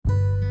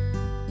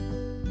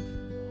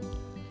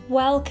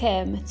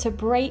Welcome to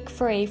Break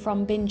Free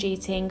from Binge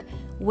Eating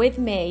with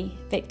me,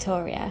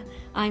 Victoria.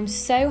 I'm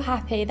so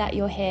happy that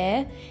you're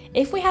here.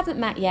 If we haven't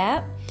met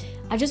yet,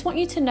 I just want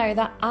you to know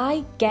that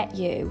I get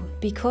you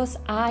because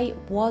I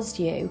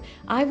was you.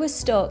 I was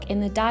stuck in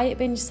the diet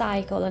binge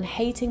cycle and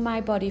hating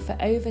my body for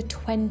over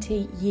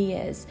 20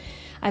 years.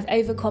 I've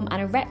overcome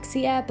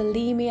anorexia,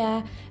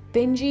 bulimia,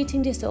 binge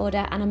eating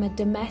disorder, and I'm a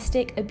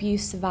domestic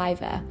abuse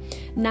survivor.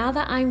 Now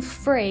that I'm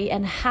free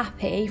and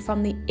happy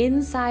from the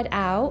inside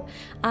out,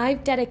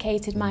 I've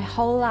dedicated my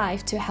whole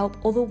life to help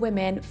other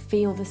women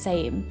feel the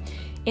same.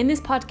 In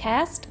this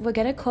podcast, we're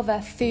going to cover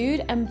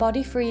food and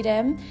body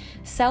freedom,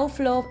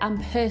 self-love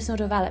and personal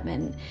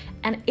development.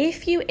 And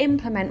if you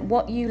implement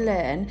what you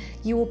learn,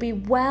 you will be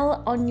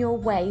well on your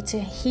way to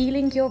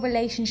healing your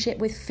relationship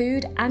with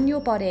food and your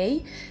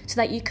body so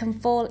that you can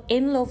fall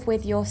in love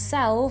with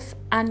yourself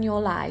and your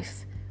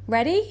life.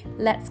 Ready?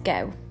 Let's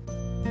go.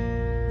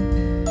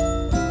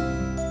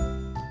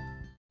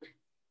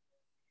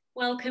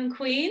 Welcome,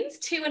 Queens,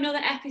 to another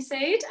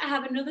episode. I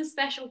have another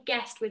special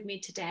guest with me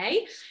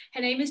today.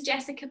 Her name is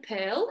Jessica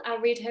Pearl. I'll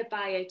read her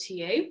bio to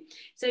you.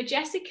 So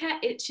Jessica,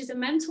 she's a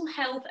mental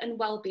health and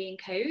wellbeing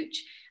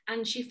coach,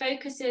 and she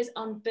focuses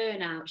on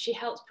burnout. She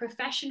helps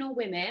professional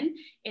women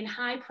in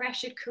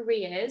high-pressured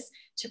careers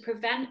to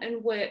prevent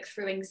and work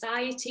through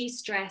anxiety,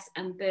 stress,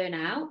 and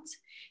burnout.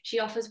 She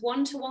offers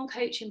one-to-one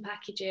coaching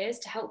packages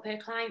to help her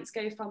clients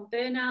go from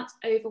burnout,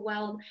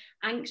 overwhelm,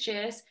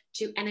 anxious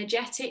to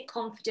energetic,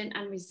 confident,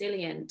 and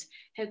resilient.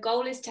 Her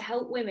goal is to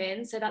help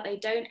women so that they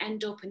don't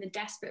end up in the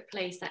desperate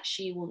place that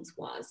she once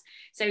was.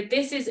 So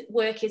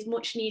work is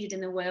much needed in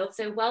the world.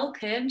 So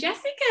welcome,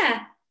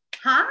 Jessica.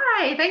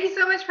 Hi, thank you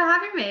so much for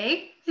having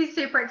me. This is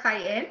super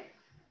exciting.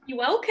 You're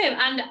welcome.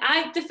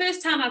 And the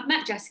first time I've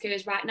met Jessica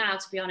is right now,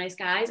 to be honest,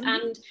 guys.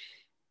 And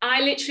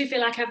I literally feel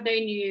like I've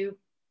known you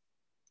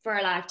for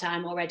a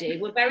lifetime already.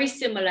 We're very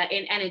similar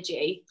in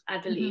energy, I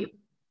believe.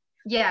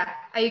 Yeah,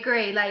 I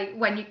agree. Like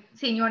when you've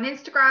seen you on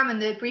Instagram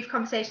and the brief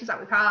conversations that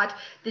we've had,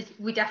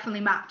 we definitely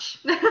match.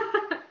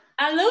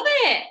 I love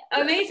it.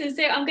 Amazing.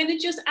 So I'm going to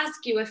just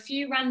ask you a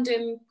few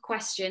random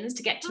questions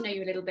to get to know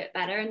you a little bit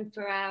better and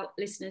for our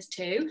listeners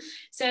too.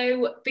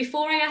 So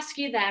before I ask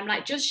you them,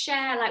 just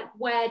share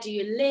where do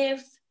you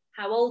live?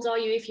 How old are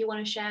you if you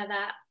want to share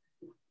that?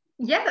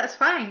 Yeah, that's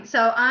fine.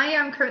 So I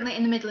am currently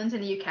in the Midlands in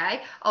the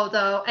UK,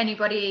 although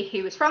anybody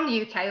who is from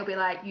the UK will be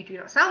like, you do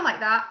not sound like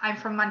that. I'm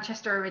from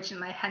Manchester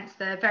originally, hence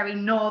the very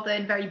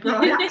northern, very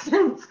broad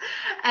accent.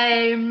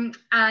 And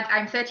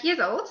I'm 30 years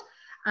old.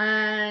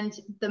 And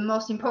the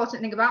most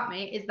important thing about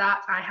me is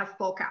that I have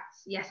 4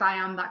 cats. Yes, I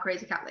am that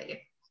crazy cat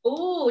lady.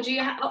 Oh,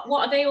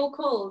 what are they all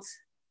called?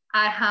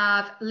 I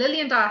have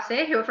Lily and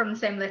Darcy, who are from the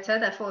same litter.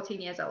 They're 14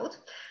 years old.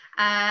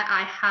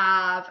 I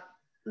have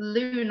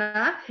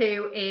Luna,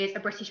 who is a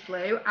British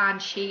Blue,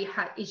 and she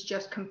is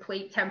just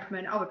complete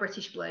temperament of a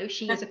British Blue.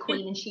 She is a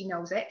queen and she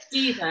knows it.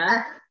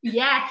 Diva.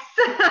 Yes.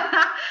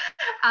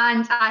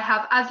 And I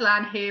have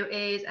Aslan, who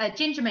is a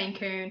ginger Maine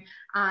Coon,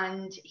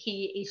 and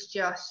he is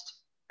just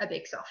a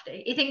big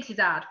softie. He thinks he's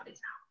hard, but he's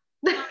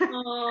not.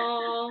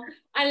 Oh,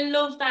 I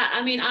love that.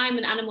 I mean, I'm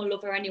an animal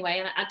lover anyway,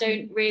 and I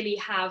don't really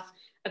have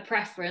a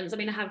preference. I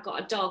mean, I have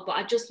got a dog, but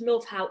I just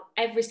love how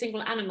every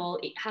single animal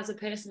has a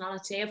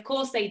personality. Of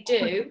course they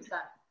do, 100%.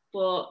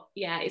 But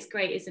yeah, it's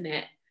great, isn't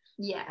it?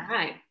 Yeah.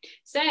 Right.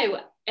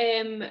 So,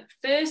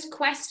 first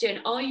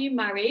question, are you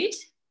married?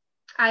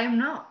 I am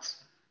not.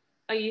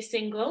 Are you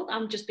single?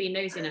 I'm just being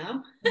nosy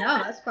now.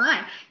 No, that's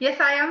fine. Yes,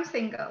 I am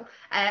single.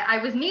 I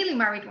was nearly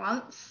married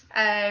once,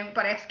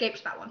 but I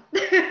escaped that one.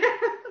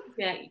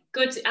 Yeah,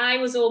 good. I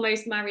was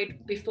almost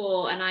married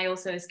before and I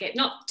also escaped.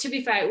 Not, to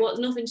be fair, it was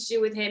nothing to do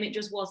with him. It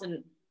just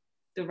wasn't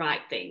the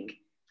right thing.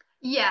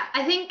 Yeah,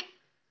 I think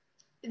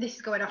this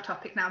is going off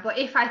topic now, but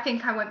if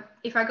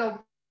I go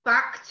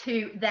back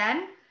to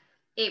then,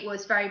 it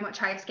was very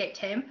much I escaped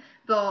him.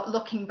 But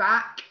looking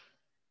back,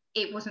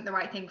 it wasn't the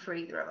right thing for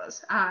either of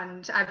us.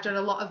 And I've done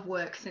a lot of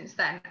work since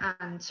then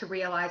and to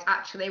realise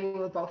actually we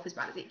were both as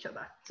bad as each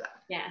other. So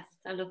yes,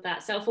 I love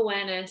that.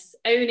 Self-awareness,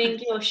 owning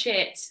your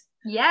shit.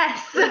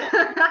 Yes.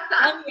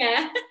 Oh,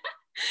 yeah.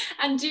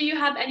 And do you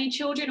have any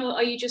children, or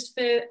are you just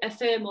a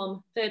fur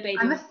mum, fur baby?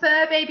 I'm a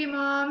fur baby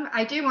mum.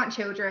 I do want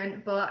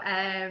children, but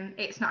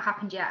it's not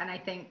happened yet, and I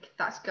think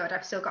that's good.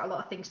 I've still got a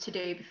lot of things to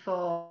do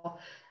before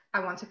I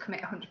want to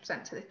commit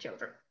 100% to the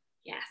children.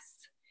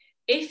 Yes.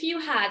 If you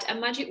had a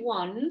magic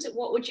wand,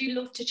 what would you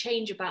love to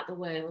change about the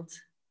world?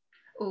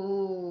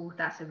 Oh,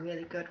 that's a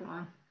really good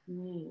one.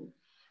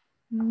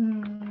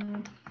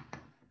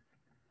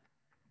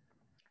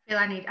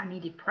 I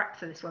needed prep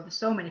for this one. There's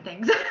so many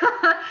things.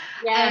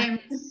 Yeah.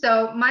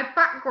 So my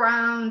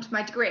background,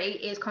 my degree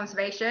is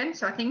conservation.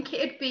 So I think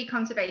it'd be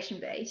conservation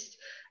based.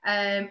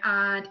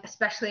 And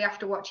especially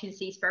after watching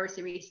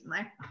Seaspiracy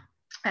recently.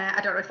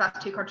 I don't know if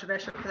that's too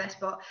controversial for this,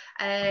 but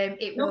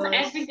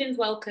everything's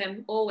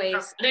welcome,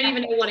 always. I don't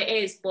even know what it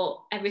is,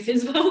 but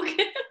everything's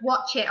welcome.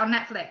 Watch it on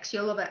Netflix,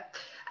 you'll love it.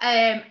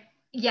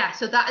 Yeah,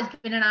 so that has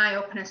been an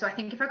eye-opener. So I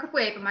think if I could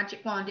wave a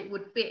magic wand, it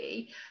would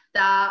be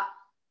that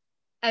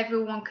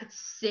everyone could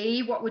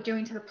see what we're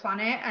doing to the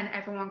planet and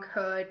everyone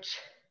could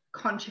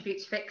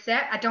contribute to fix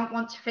it. I don't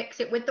want to fix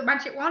it with the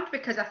magic wand,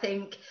 because I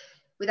think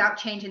without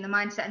changing the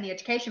mindset and the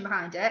education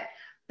behind it,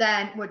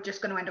 then we're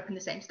just going to end up in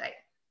the same state.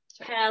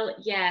 Hell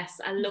yes,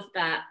 I love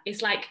that.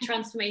 It's like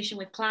transformation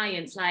with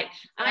clients. Like,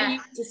 I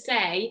used to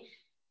say,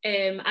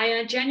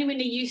 I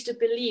genuinely used to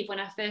believe when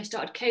I first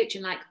started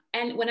coaching, like,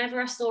 and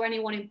whenever I saw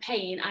anyone in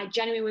pain, I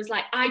genuinely was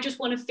like, I just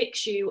want to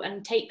fix you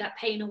and take that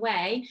pain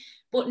away.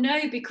 But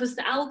no, because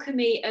the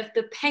alchemy of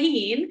the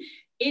pain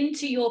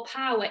into your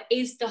power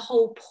is the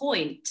whole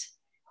point.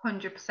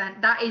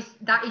 100%. That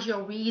is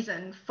your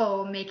reason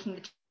for making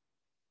the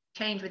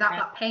change. Without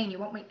that pain, you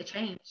won't make the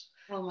change.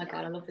 Oh my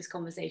God, I love this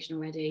conversation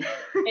already.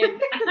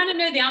 I kind of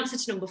know the answer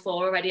to number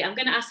 4 already. I'm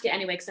going to ask it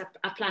anyway because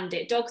I planned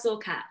it. Dogs or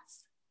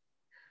cats?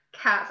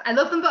 Cats. I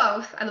love them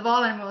both. I love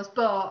all animals,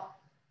 but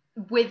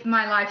with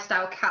my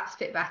lifestyle, cats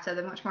fit better.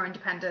 They're much more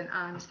independent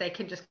and they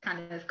can just kind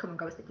of come and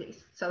go as they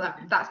please. So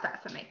that's better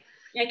for me.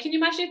 Yeah, can you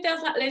imagine if there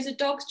was like loads of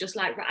dogs just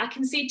like, I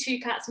can see 2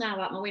 cats now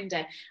out my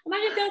window.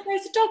 Imagine if there was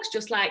loads of dogs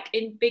just like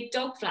in big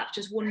dog flaps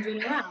just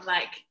wandering around.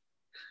 Like,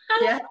 how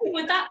funny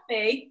would that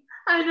be?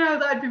 I know,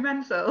 that'd be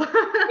mental.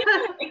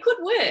 Yeah, it could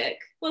work.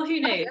 Well,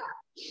 who knows?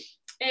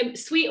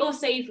 Sweet or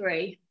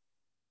savoury?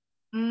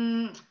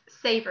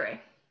 Savoury.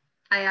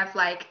 I have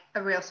like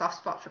a real soft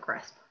spot for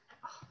crisp.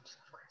 Oh, I just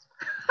love crisp.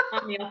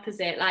 I'm the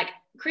opposite. Like,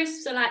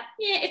 crisps are like,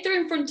 yeah, if they're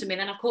in front of me,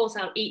 then of course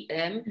I'll eat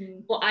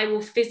them. But I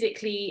will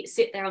physically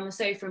sit there on the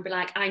sofa and be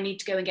like, I need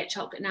to go and get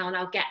chocolate now, and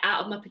I'll get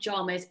out of my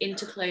pajamas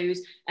into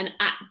clothes, and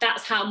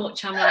that's how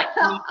much I'm like,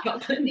 I need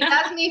chocolate now.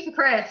 That's me for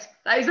crisp.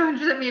 That is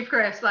 100% me for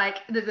crisp. Like,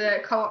 there's a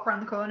Co-op around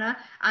the corner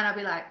and I'll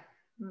be like,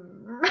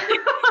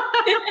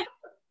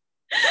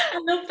 I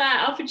love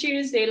that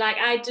opportunity. Like,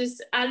 I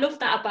love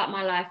that about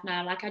my life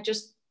now. Like,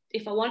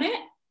 if I want it,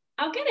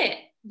 I'll get it.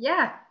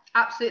 Yeah,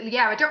 absolutely.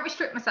 Yeah, I don't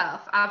restrict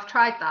myself. I've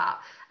tried that.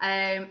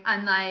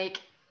 And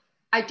like,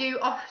 I do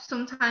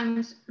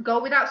sometimes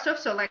go without stuff.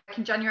 So like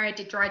in January, I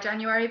did dry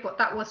January, but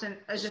that wasn't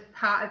as a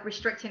part of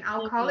restricting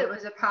alcohol. It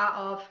was a part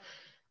of,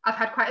 I've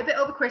had quite a bit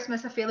over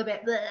Christmas. I feel a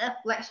bit, bleh,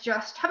 let's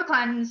just have a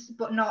cleanse,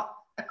 but not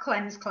a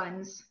cleanse.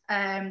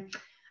 And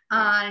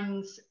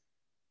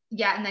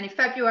yeah, and then in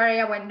February,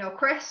 I went no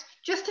crisp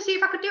just to see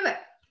if I could do it.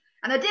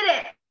 And I did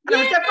it. And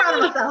I was dead proud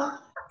of myself.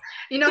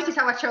 You notice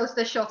how I chose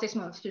the shortest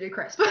month to do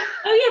crisp.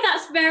 Oh yeah,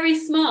 that's very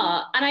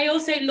smart. And I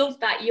also love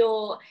that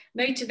your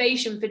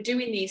motivation for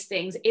doing these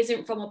things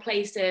isn't from a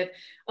place of,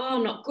 oh,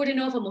 I'm not good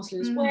enough, I must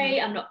lose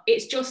weight.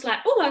 It's just like,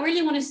 oh, I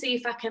really want to see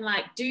if I can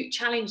like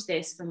challenge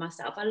this for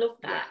myself. I love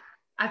that. Yeah.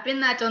 I've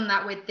been there, done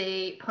that with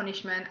the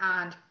punishment,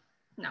 and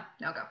no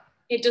go.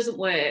 It doesn't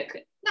work.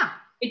 No.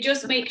 It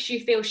just makes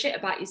you feel shit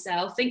about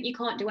yourself, think you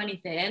can't do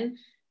anything,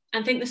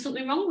 and think there's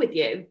something wrong with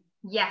you.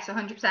 Yes,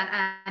 100%.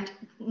 And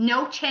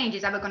no change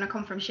is ever going to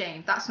come from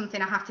shame. That's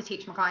something I have to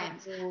teach my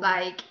clients.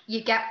 Like,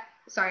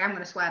 sorry, I'm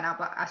going to swear now,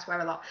 but I swear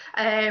a lot.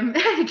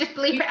 Just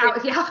bleep it out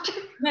if you have to.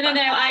 No,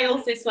 I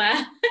also swear.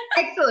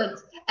 Excellent.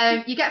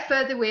 You get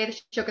further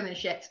with sugar than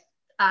shit.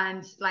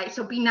 And like,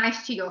 so be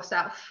nice to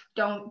yourself.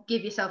 Don't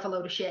give yourself a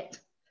load of shit.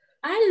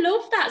 I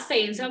love that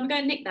saying. So I'm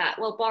going to nick that.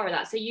 Well, borrow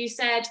that. So you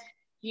said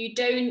you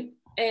don't,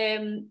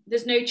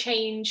 there's no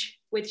change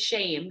with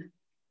shame.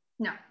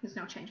 No, there's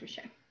no change with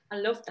shame. I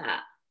love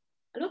that.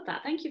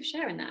 Thank you for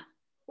sharing that.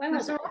 Where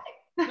was it?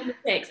 Number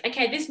 6.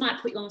 Okay, this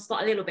might put you on the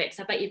spot a little bit because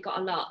I bet you've got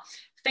a lot.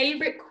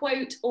 Favorite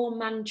quote or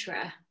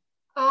mantra?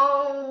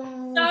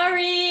 Oh,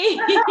 sorry.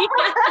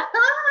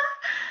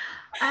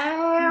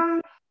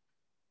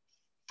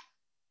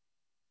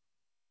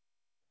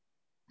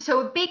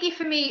 So a biggie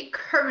for me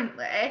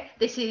currently,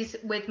 this is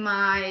with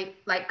my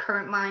like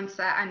current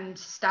mindset and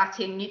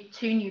starting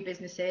 2 new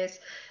businesses,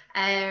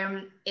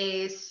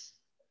 is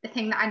the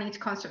thing that I need to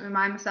constantly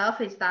remind myself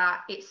is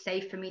that it's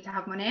safe for me to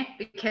have money,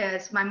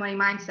 because my money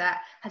mindset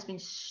has been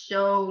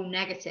so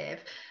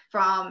negative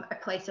from a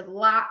place of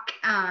lack,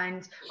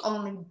 and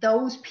only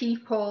those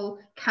people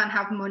can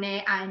have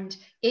money, and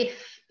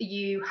if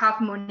you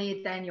have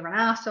money then you're an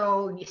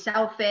arsehole and you're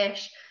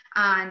selfish,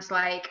 and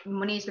like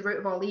money is the root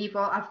of all evil.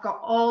 I've got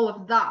all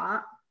of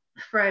that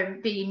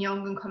from being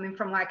young and coming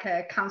from like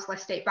a council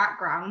estate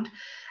background,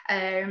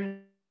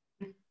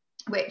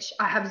 which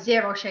I have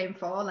zero shame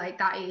for. Like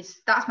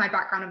that's my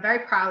background. I'm very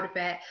proud of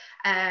it.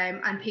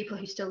 And people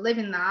who still live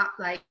in that,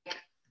 like,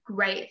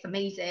 great, it's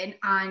amazing.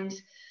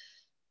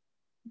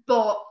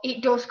 But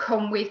it does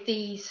come with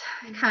these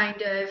kind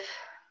of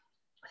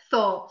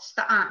thoughts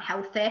that aren't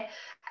healthy.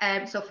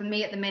 So for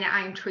me at the minute,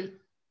 I am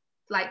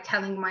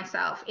telling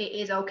myself it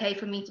is okay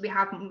for me to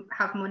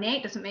have money.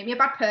 It doesn't make me a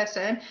bad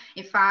person.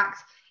 In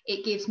fact,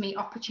 it gives me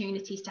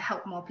opportunities to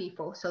help more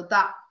people. So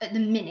that at the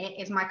minute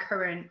is my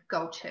current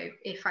go-to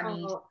if I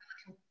need.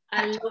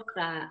 I love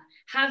that.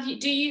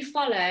 Do you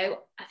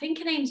follow, I think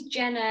her name's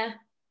Jenna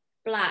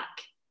Black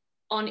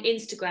on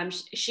Instagram?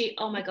 She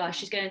oh my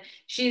gosh,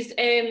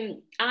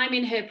 I'm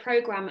in her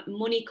program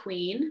Money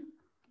Queen.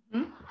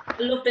 I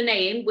love the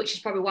name, which is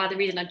probably the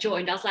reason I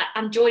joined. I was like,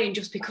 I'm joining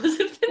just because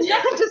of the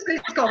name. Just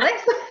because it's got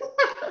this.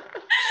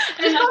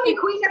 Just call me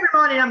Queen every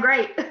morning, I'm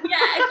great.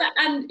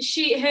 And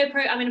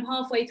I'm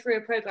halfway through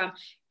a program.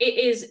 It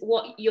is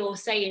what you're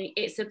saying.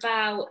 It's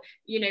about,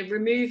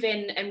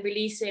 removing and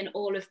releasing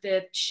all of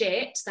the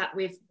shit that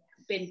we've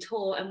been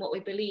taught and what we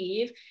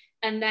believe.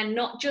 And then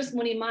not just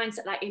money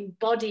mindset, like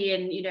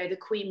embodying, the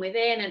queen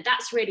within. And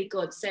that's really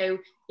good. So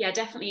yeah,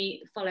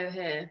 definitely follow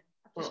her.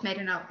 Just made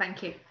a note,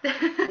 thank you.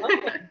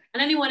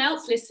 And anyone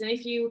else listening,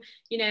 if you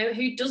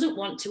who doesn't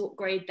want to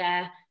upgrade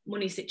their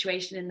money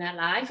situation in their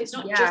life, it's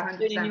not just 100%.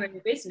 doing your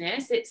own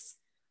business, it's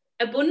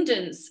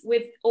abundance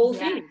with all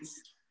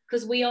things,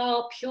 because we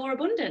are pure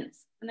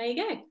abundance. And there you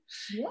go.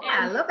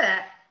 I love it.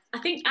 I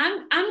think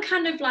I'm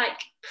kind of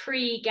like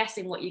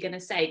pre-guessing what you're going to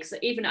say, because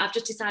even I've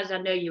just decided I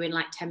know you in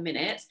like 10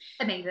 minutes.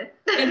 Amazing.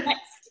 The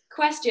next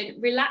question: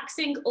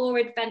 relaxing or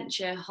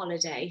adventure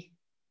holiday?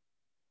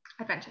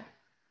 Adventure.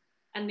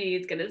 I knew you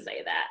was going to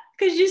say that,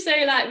 because you're so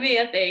like me,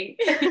 I think.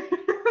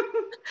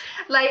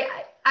 Like,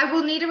 I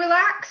will need to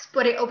relax,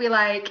 but it'll be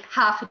like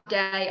half a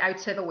day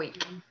out of the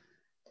week.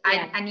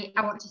 I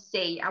want to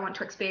see, I want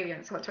to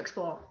experience, I want to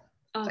explore.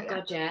 Oh, so,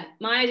 God, yeah.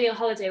 My ideal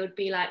holiday would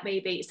be like,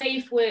 maybe, say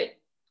if we're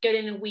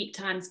going in a week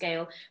time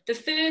scale, the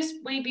first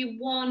maybe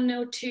 1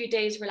 or 2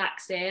 days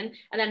relaxing,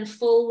 and then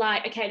full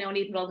like, okay, no, I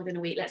need longer than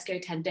a week, let's go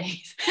 10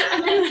 days.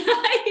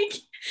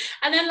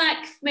 And then like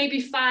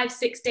maybe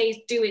 5-6 days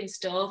doing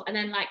stuff, and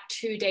then like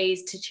 2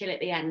 days to chill at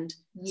the end.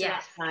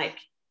 Yes. So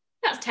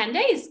that's 10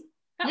 days.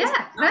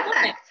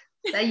 Perfect.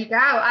 There you go.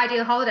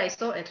 Ideal holiday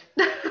sorted.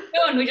 Go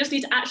on, we just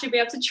need to actually be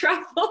able to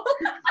travel.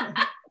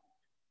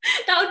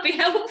 That would be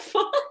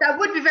helpful. That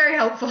would be very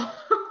helpful.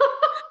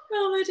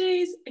 Oh my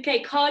days.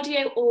 Okay,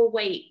 cardio or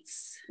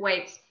weights?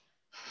 Weights.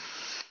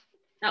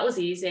 That was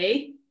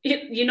easy.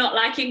 You're not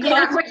liking cardio?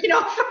 Yeah, quick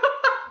enough.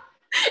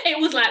 It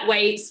was like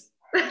weights,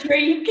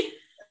 drink.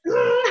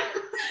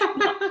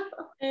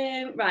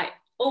 Right.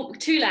 Oh,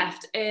 2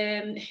 left.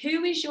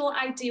 Who is your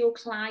ideal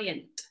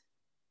client?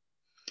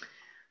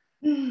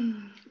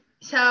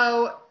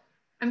 So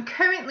I'm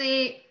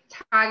currently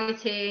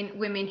targeting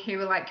women who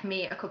were like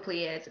me a couple of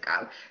years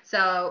ago.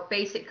 So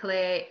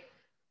basically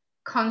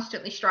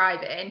constantly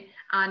striving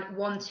and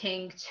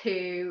wanting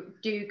to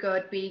do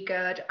good, be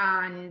good,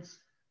 and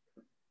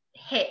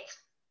hit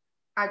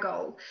a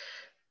goal.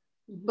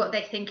 But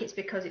they think it's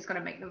because it's going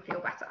to make them feel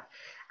better.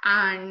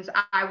 And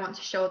I want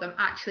to show them,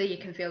 actually, you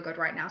can feel good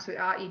right now,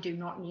 sweetheart. You do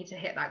not need to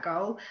hit that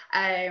goal.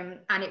 And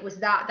it was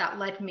that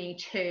led me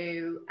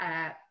to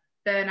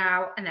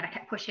burnout, and then I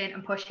kept pushing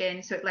and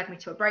pushing, so it led me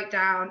to a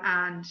breakdown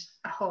and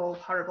a whole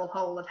horrible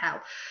hole of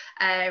hell.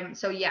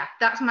 So yeah,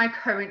 that's my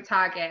current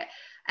target.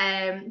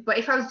 But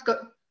if I was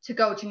to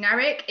go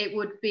generic, it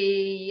would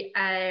be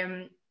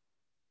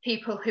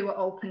people who are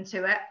open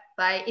to it.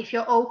 Like, if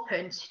you're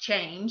open to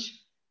change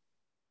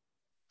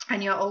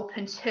and you're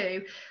open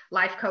to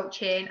life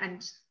coaching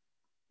and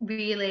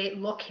really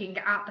looking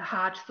at the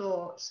hard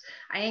thoughts,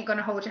 I ain't going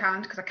to hold your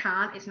hand because I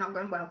can't. It's not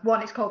going well.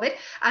 1, it's COVID,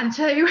 and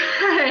 2,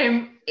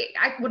 I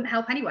wouldn't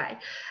help anyway.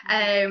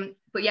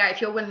 But yeah, if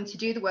you're willing to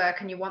do the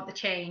work and you want the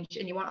change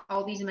and you want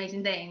all these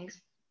amazing things,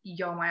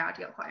 you're my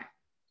ideal client.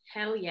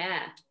 Hell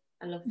yeah.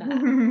 I love that.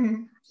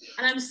 And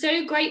I'm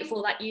so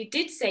grateful that you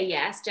did say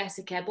yes,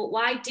 Jessica. But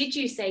why did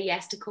you say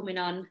yes to coming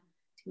on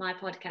my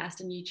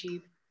podcast and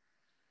YouTube?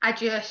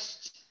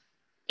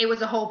 It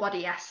was a whole body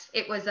yes.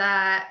 It was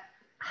the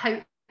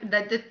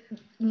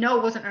no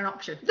wasn't an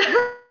option.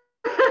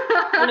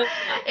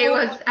 It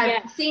was,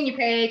 I'd seen your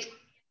page.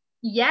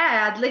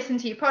 Yeah, I'd listened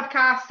to your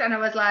podcast and I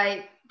was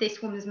like,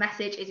 this woman's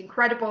message is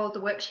incredible.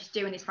 The work she's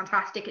doing is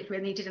fantastic. It's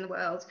really needed in the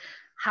world.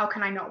 How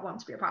can I not want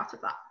to be a part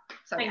of that?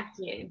 So thank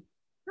you.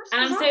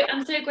 And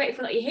I'm so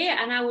grateful that you're here.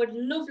 And I would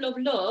love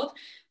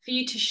for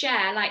you to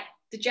share like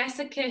the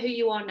Jessica who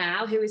you are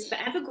now, who is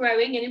forever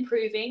growing and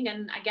improving.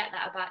 And I get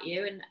that about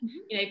you.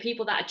 And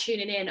people that are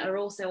tuning in are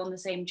also on the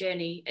same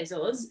journey as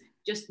us,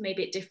 just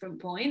maybe at different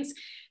points.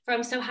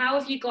 So how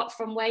have you got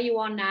from where you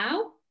are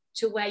now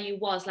to where you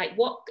was? Like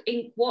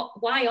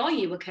why are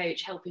you a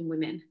coach helping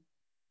women?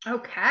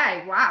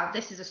 Okay, wow,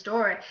 this is a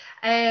story.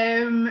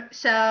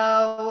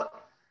 So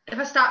if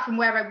I start from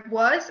where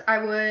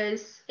I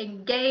was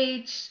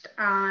engaged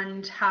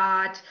and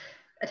I'd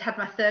had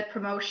my 3rd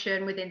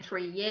promotion within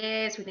 3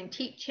 years within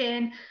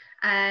teaching.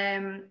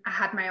 I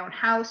had my own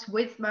house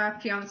with my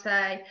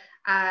fiance.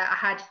 I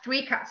had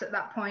 3 cats at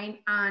that point,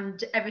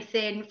 and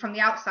everything from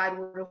the outside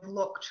would have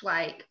looked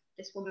like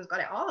this woman's got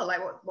it all. Like,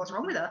 what's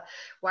wrong with her?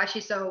 Why is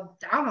she so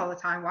down all the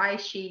time? Why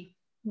is she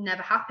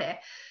never happy?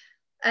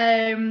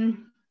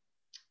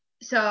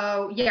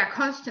 So yeah,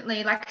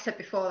 constantly, like I said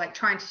before, like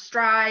trying to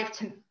strive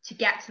to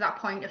get to that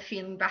point of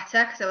feeling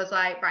better, because I was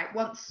like, right,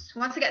 once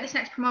I get this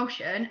next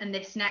promotion and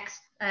this next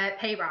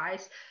pay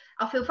rise,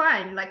 I'll feel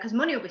fine, like, because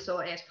money will be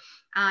sorted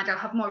and I'll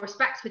have more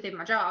respect within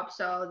my job,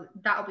 so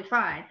that'll be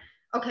fine.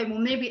 Okay, well,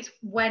 maybe it's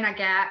when I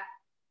get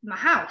my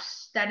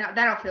house, then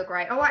I'll feel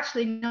great. Oh,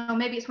 actually, no,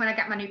 maybe it's when I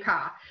get my new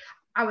car.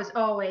 I was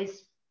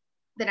always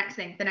the next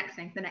thing.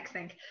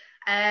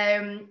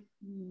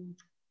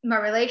 My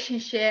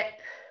relationship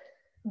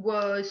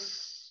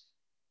was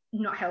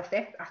not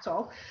healthy at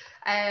all.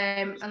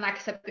 And like I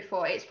said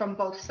before, it's from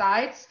both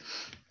sides.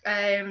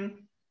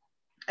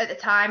 At the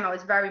time, I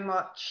was very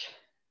much,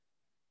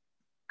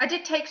 I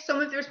did take some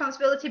of the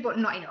responsibility, but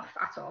not enough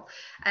at all.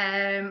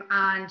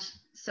 And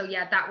so,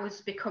 yeah, that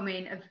was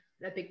becoming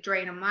a big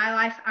drain on my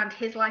life and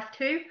his life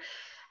too.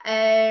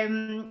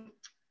 And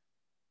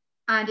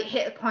it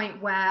hit a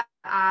point where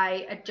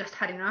I had just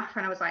had enough,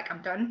 and I was like,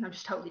 I'm done. I'm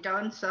just totally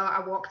done. So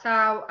I walked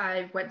out.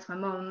 I went to my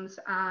mum's,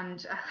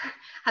 and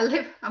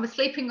I was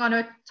sleeping on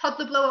a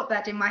toddler blow-up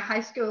bed in my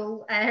high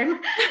school room.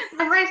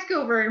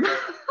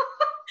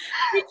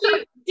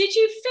 Did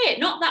you fit?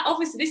 Not that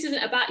obviously this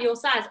isn't about your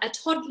size. A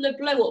toddler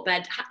blow-up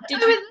bed.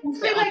 Did you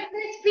fit like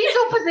this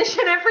fetal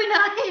position every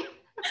night?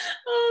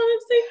 Oh,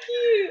 that's so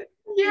cute.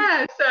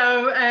 Yeah.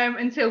 So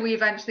until we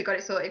eventually got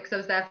it sorted, because I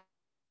was there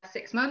for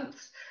 6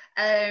 months.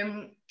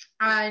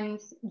 And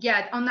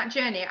yeah, on that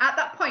journey, at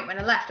that point when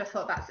I left, I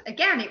thought that's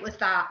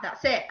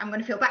it. I'm going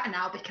to feel better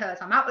now because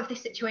I'm out of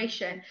this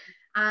situation.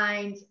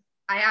 And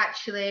I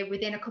actually,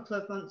 within a couple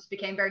of months,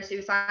 became very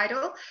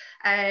suicidal.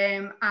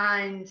 And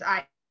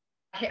I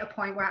hit a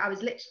point where I was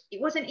literally, it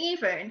wasn't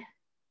even,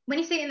 when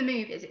you see it in the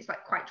movies, it's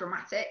like quite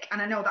dramatic.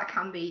 And I know that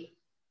can be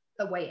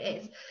the way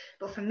it is.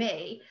 But for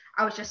me,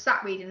 I was just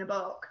sat reading a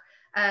book.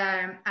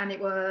 And it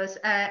was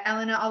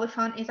Eleanor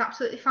Oliphant is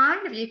Absolutely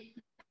Fine. Have you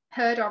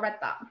heard or read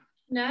that?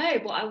 No,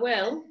 but I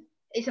will.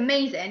 It's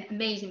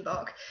amazing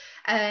book.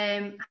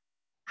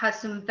 Has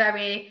some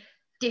very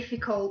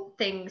difficult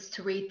things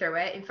to read through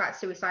it. In fact,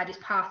 suicide is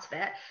part of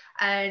it.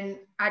 And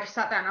I just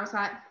sat there and I was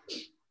like,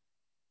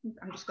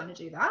 I'm just going to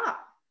do that.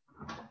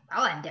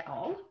 I'll end it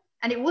all.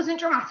 And it wasn't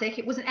dramatic.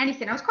 It wasn't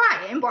anything. I was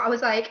crying, but I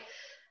was like,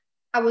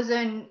 I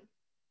wasn't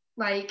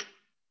like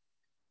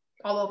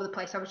all over the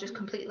place. I was just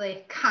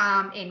completely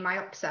calm in my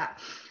upset.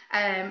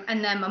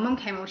 And then my mum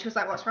came on. She was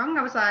like, what's wrong?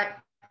 I was like,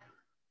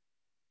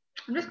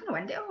 I'm just going to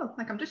end it all.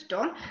 Like, I'm just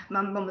done.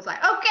 My mum was like,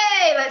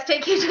 okay, let's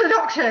take you to the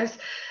doctors.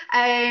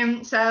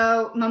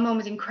 So my mum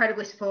was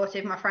incredibly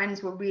supportive. My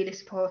friends were really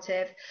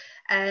supportive.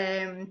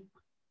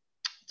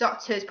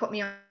 Doctors put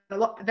me on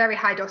a very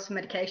high dose of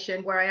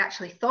medication where I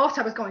actually thought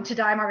I was going to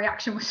die. My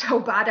reaction was so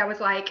bad. I was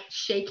like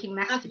shaking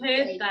mess. I've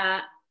heard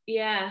that.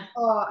 Yeah.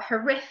 Oh,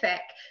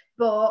 horrific.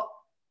 But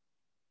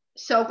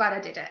so glad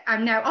I did it.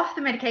 I'm now off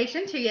the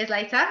medication 2 years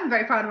later. I'm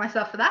very proud of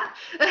myself for that.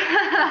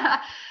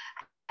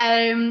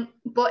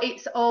 But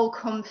it's all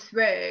come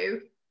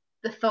through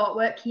the thought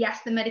work.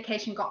 Yes, the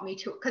medication got me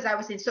to, because I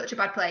was in such a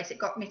bad place, it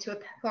got me to a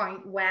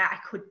point where I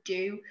could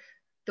do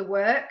the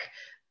work,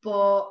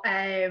 but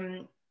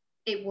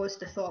it was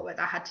the thought work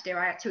that I had to do.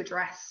 I had to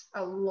address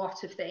a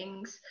lot of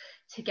things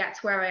to get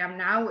to where I am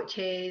now, which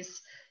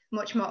is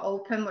much more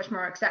open, much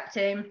more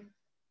accepting.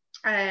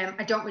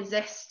 I don't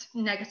resist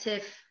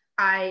negative.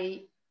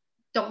 I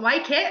don't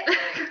like it,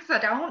 because I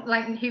don't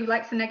like, who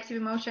likes the negative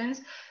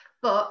emotions,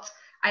 but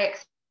I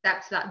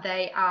accept that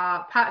they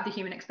are part of the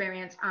human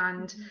experience.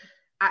 And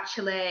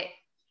actually,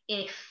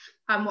 if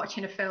I'm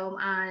watching a film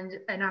and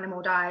an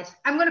animal dies,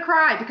 I'm going to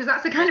cry, because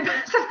that's the kind of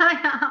person I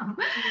am.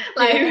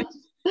 Like,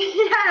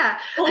 yeah.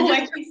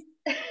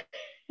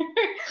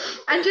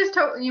 And just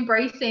totally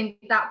embracing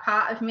that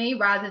part of me,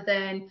 rather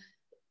than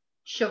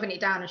shoving it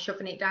down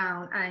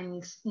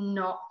and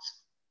not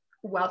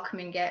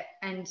welcoming it.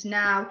 And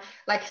now,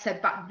 like I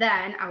said, back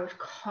then I was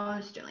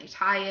constantly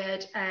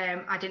tired.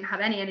 I didn't have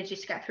any energy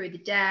to get through the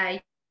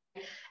day.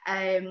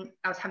 I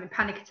was having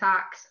panic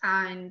attacks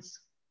and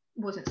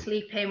wasn't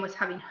sleeping, was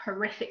having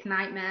horrific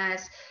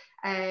nightmares.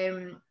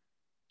 And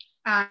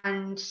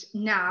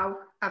now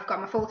I've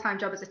got my full-time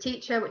job as a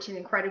teacher, which is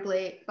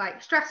incredibly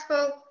like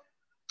stressful.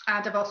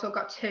 And I've also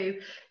got 2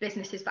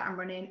 businesses that I'm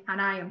running,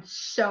 and I am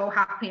so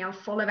happy. I'm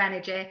full of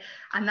energy,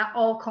 and that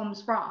all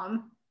comes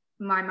from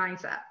my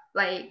mindset.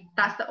 Like,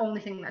 that's the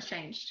only thing that's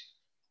changed.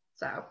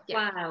 So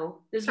yeah. Wow,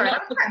 that's quite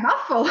a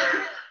mouthful.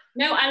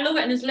 No, I love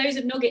it, and there's loads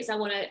of nuggets I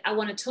want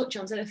to touch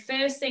on. So the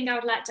first thing I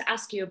would like to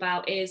ask you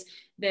about is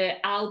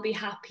the "I'll be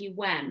happy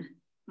when,"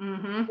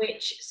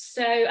 which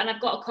and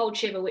I've got a cold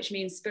shiver, which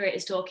means spirit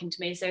is talking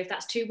to me. So if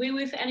that's too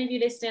woo-woo for any of you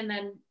listening,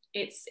 then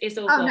it's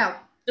all good. No.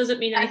 Doesn't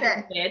mean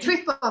anything weird.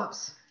 Truth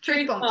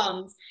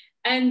bombs.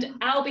 And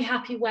 "I'll be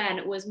happy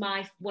when" was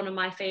one of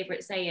my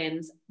favorite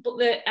sayings. But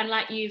and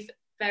like you've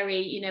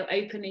very,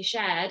 openly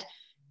shared,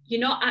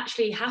 you're not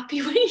actually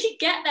happy when you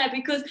get there,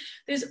 because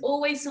there's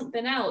always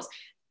something else.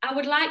 I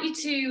would like you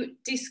to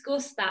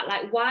discuss that.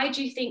 Like, why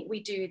do you think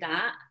we do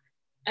that?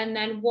 And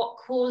then what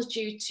caused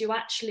you to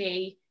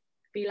actually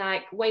be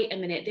like, wait a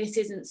minute, this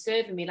isn't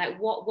serving me? Like,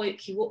 what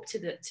woke you up to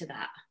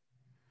that?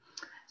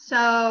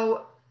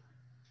 So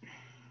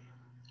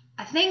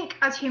I think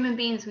as human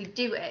beings, we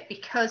do it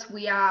because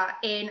we are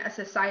in a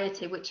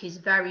society which is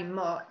very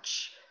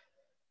much,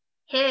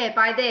 here,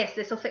 buy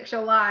this will fix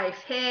your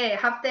life. Here,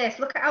 have this.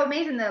 Look at how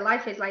amazing their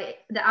life is. Like,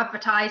 the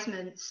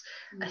advertisements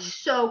are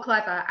so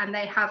clever, and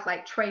they have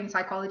like trained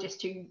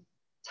psychologists to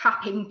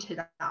tap into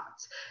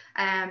that.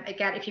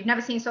 Again, if you've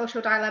never seen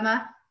Social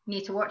Dilemma, you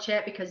need to watch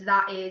it, because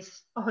that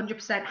is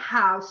 100%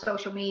 how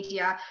social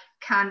media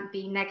can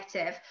be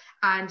negative,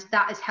 and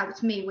that has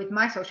helped me with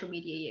my social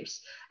media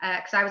use,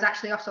 because I was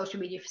actually off social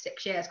media for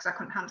 6 years because I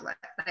couldn't handle it.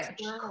 I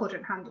just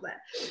couldn't handle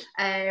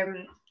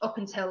it, up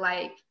until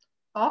like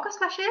August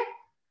last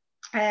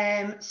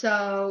year.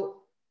 So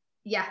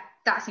yeah,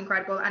 that's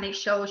incredible, and it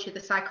shows you the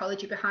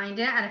psychology behind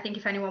it. And I think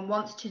if anyone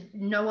wants to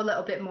know a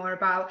little bit more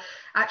about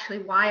actually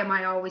why am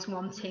I always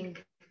wanting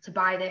to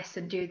buy this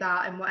and do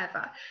that and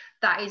whatever,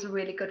 that is a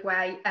really good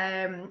way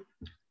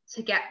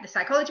to get the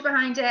psychology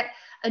behind it.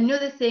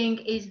 Another thing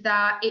is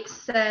that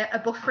it's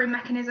a buffering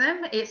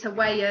mechanism. It's a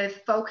way of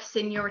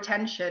focusing your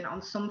attention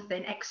on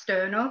something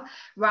external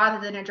rather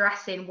than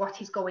addressing what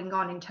is going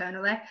on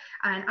internally.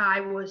 And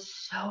I was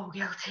so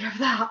guilty of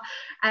that.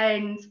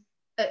 And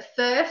at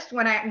first,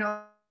 when I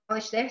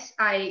acknowledged this,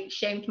 I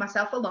shamed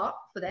myself a lot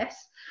for this.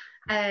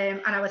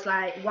 And I was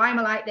like, why am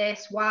I like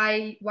this?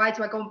 Why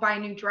do I go and buy a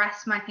new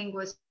dress? My thing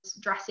was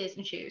dresses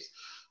and shoes.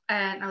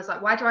 And I was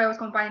like, why do I always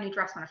go and buy a new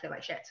dress when I feel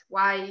like shit?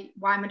 Why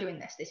am I doing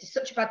this? This is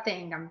such a bad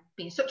thing. I'm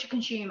being such a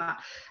consumer.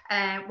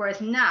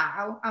 Whereas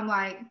now I'm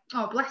like,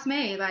 oh, bless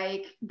me.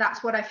 Like,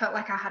 that's what I felt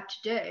like I had to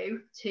do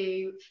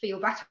to feel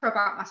better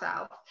about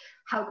myself.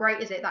 How great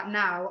is it that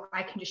now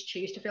I can just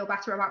choose to feel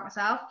better about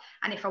myself?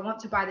 And if I want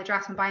to buy the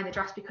dress, I'm buying the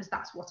dress because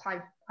that's what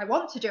I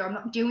want to do. I'm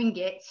not doing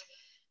it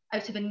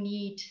out of a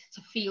need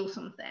to feel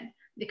something,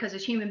 because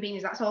as human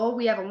beings, that's all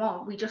we ever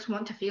want. We just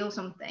want to feel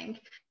something.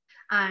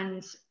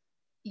 And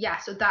yeah,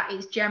 so that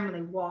is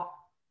generally what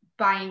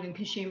buying and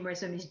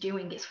consumerism is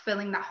doing. It's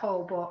filling that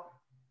hole, but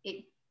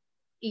it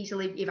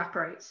easily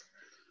evaporates.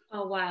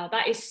 Oh wow,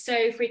 that is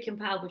so freaking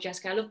powerful,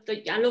 Jessica. I love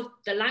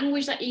the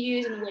language that you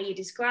use and the way you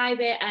describe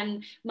it.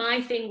 And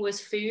my thing was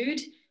food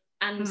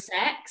and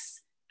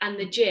sex and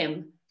the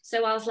gym.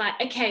 So I was like,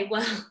 okay,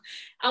 well,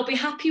 I'll be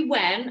happy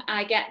when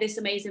I get this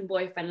amazing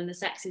boyfriend and the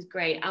sex is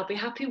great. I'll be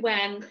happy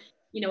when,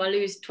 you know, I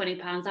lose 20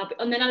 pounds.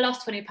 And then I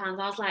lost 20 pounds.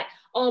 I was like,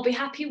 oh, I'll be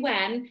happy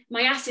when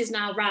my ass is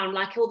now round,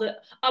 like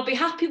I'll be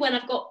happy when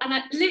I've got, and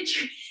I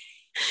literally,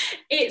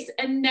 it's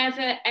a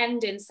never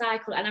ending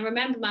cycle. And I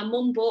remember my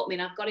mum bought me,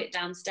 and I've got it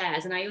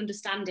downstairs and I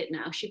understand it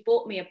now. She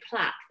bought me a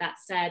plaque that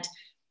said,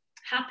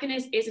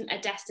 happiness isn't a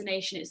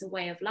destination, it's a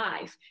way of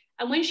life.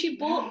 And when she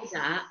bought me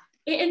that,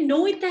 it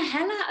annoyed the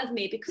hell out of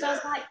me, because I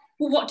was like,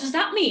 well, what does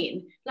that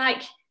mean?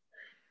 Like,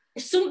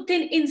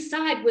 something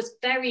inside was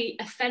very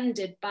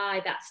offended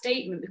by that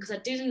statement,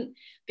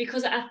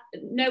 because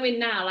knowing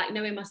now, like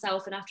knowing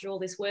myself, and after all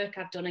this work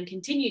I've done and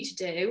continue to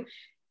do,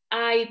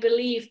 I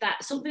believe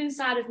that something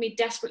inside of me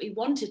desperately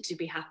wanted to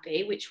be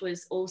happy, which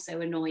was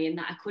also annoying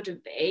that I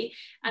couldn't be.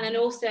 And then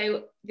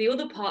also the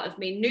other part of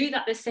me knew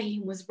that the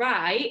saying was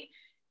right,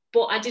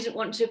 but I didn't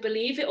want to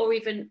believe it or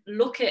even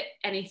look at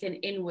anything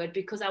inward,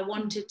 because I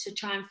wanted to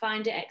try and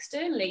find it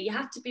externally. You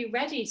have to be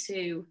ready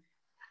to.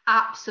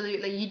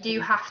 Absolutely. You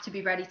do have to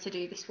be ready to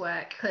do this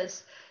work,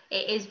 because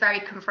it is very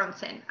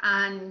confronting,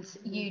 and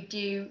you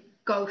do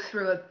go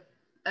through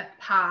a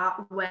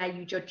part where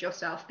you judge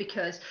yourself,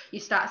 because you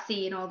start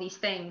seeing all these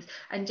things,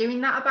 and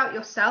doing that about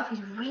yourself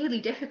is really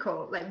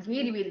difficult, like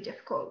really, really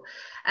difficult.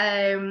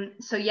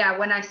 So yeah,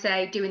 when I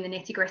say doing the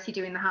nitty-gritty,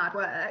 doing the hard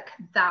work,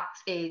 that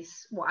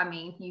is what I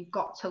mean. You've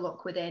got to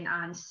look within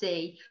and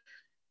see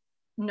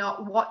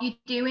not what you're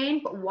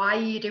doing, but why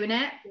are you doing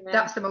it. Yeah.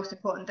 That's the most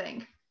important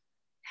thing.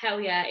 Hell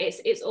yeah,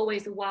 it's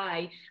always the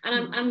why.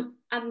 And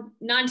I'm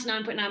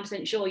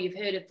 99.9% sure you've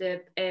heard of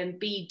the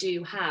be,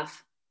 do, have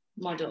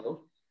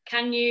model.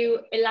 Can you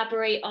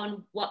elaborate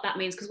on what that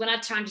means? Because when I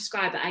try and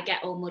describe it, I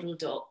get all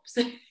muddled up.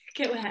 So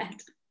go ahead.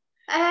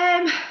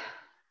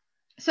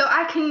 So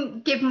I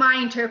can give my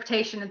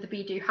interpretation of the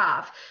be, do,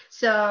 have.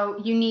 So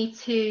you need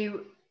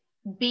to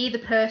be the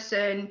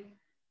person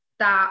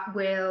that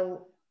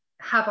will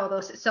have all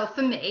those. So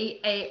for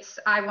me, it's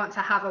I want to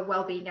have a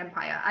well-being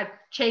empire. I've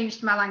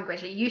changed my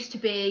language. It used to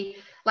be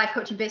life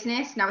coaching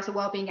business. Now it's a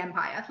well-being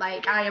empire.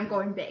 Like, I am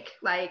going big.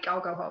 Like,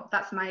 I'll go home.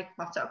 That's my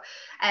motto.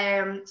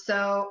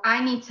 So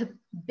I need to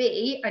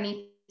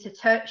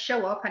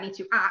show up. I need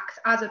to act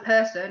as a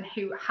person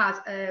who has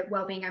a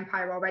well-being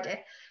empire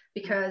already,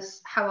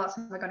 because how else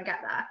am I going to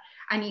get there?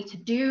 I need to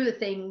do the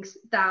things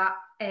that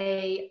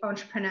a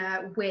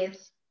entrepreneur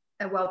with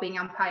a well-being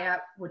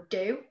empire would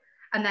do,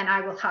 and then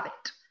I will have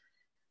it.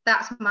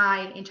 That's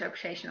my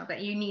interpretation of it.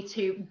 You need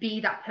to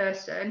be that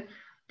person,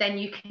 then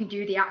you can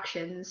do the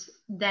actions,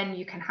 then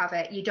you can have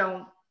it. You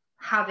don't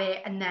have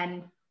it and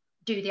then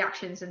do the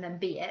actions and then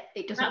be it.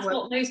 It doesn't work. That's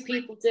what most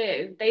people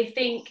do. They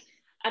think,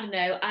 I don't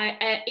know,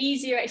 an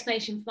easier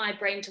explanation for my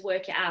brain to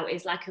work it out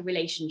is like a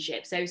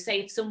relationship. So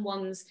say if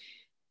someone's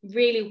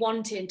really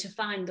wanting to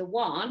find the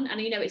one, and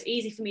you know, it's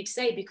easy for me to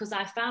say because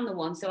I found the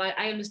one, so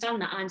I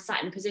understand that I'm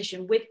sat in a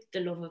position with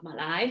the love of my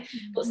life.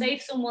 But say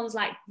if someone's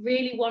like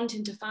really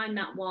wanting to find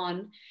that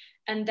one,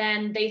 and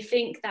then they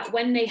think that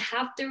when they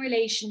have the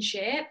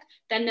relationship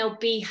then they'll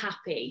be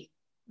happy.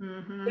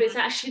 But it's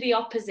actually the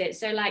opposite.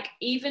 So like,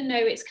 even though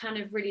it's kind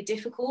of really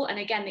difficult, and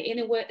again, the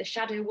inner work, the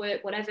shadow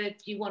work, whatever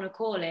you want to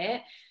call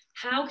it,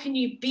 how can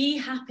you be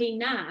happy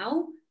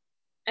now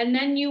and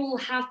then you will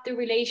have the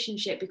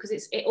relationship, because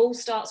it all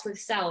starts with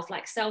self,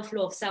 like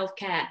self-love,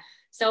 self-care,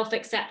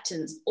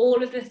 self-acceptance.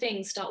 All of the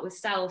things start with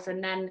self,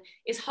 and then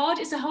it's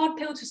a hard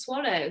pill to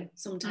swallow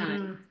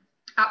sometimes.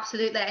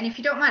 Absolutely. And if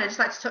you don't mind, I'd just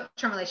like to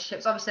touch on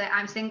relationships. Obviously,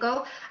 I'm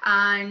single,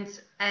 and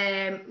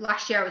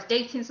last year I was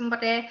dating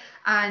somebody,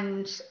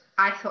 and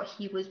I thought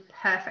he was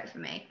perfect for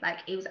me. Like,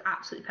 he was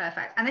absolutely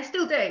perfect, and I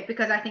still do,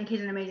 because I think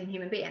he's an amazing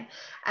human being.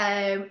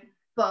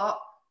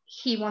 But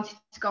he wanted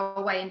to go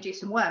away and do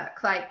some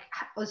work. Like,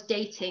 us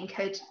dating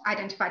had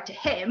identified to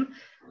him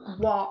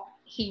what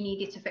he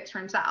needed to fix for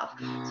himself.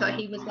 So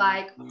he was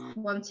like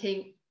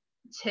wanting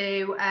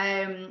to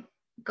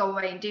go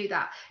away and do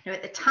that. Now,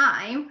 at the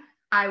time,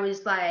 I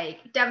was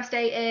like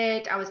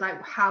devastated. I was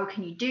like, how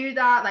can you do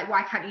that? Like,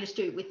 why can't you just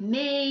do it with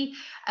me?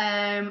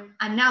 And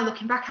now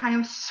looking back, I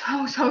am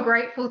so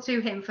grateful to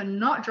him for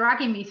not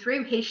dragging me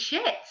through his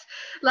shit.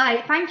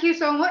 Like, thank you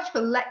so much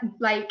for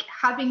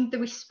having the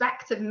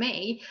respect of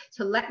me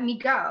to let me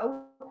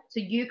go so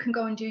you can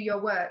go and do your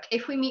work.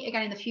 If we meet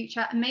again in the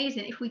future,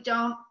 amazing. If we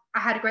don't, I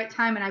had a great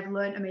time and I've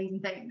learned amazing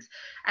things.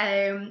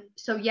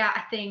 So yeah,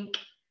 I think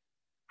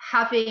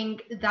having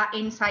that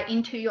insight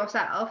into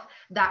yourself,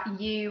 that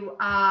you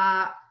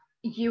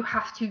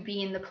have to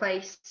be in the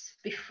place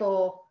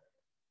before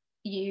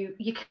you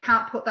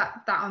can't put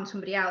that on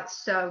somebody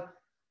else. So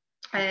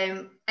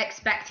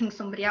expecting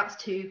somebody else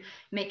to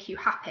make you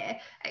happy,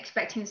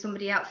 expecting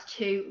somebody else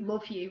to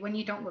love you when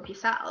you don't love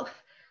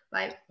yourself,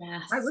 like,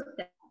 yes. Why would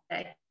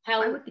they?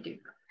 Why would they do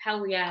that?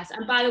 Hell yes.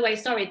 And by the way,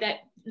 sorry, that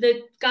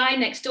the guy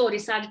next door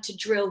decided to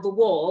drill the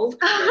wall.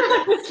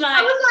 I was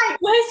like,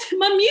 where's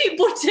my mute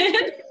button?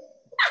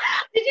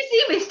 Did you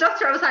see me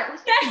stutter? I was like,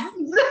 yes.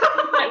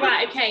 Like,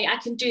 right, okay, I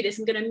can do this.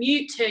 I'm going to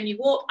mute, turn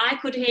you up. I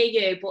could hear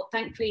you, but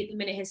thankfully the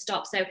minute has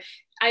stopped. So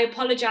I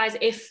apologise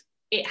if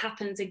it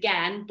happens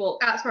again, but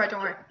that's right,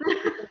 don't worry.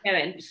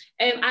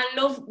 I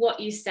love what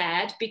you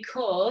said,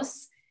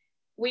 because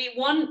we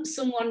want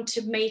someone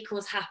to make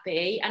us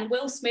happy. And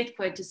Will Smith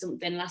quoted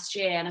something last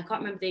year, and I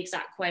can't remember the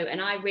exact quote,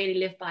 and I really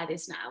live by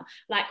this now.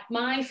 Like,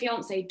 my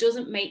fiance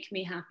doesn't make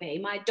me happy.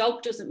 My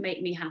dog doesn't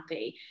make me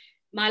happy.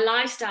 My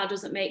lifestyle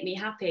doesn't make me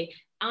happy.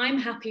 I'm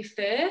happy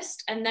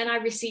first, and then I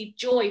receive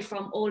joy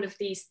from all of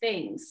these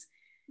things.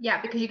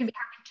 Yeah, because you can be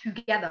happy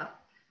together.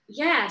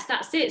 Yes,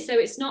 that's it. So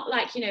it's not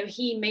like,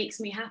 he makes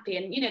me happy.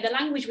 And, the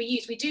language we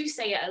use, we do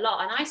say it a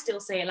lot. And I still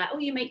say it like, oh,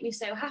 you make me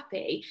so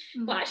happy.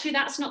 Mm-hmm. But actually,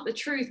 that's not the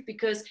truth,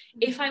 because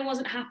if I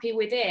wasn't happy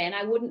within,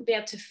 I wouldn't be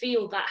able to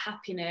feel that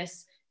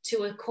happiness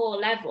to a core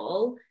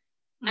level.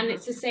 Mm-hmm. And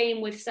it's the same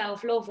with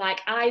self-love.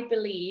 Like, I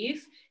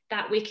believe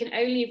that we can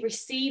only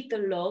receive the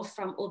love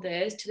from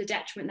others to the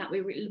detriment that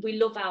we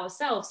love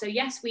ourselves. So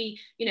yes,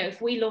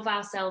 if we love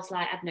ourselves,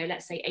 like, I don't know,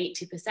 let's say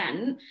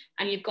 80%,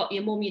 and you've got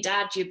your mum, your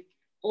dad,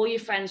 all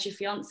your friends, your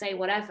fiance,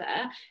 whatever,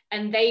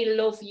 and they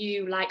love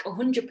you like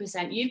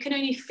 100%, you can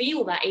only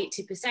feel that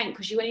 80%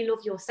 because you only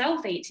love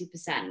yourself 80%.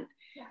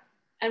 Yeah.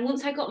 And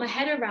once I got my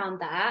head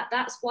around that,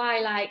 that's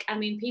why,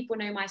 people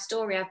know my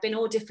story. I've been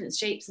all different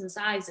shapes and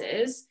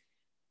sizes,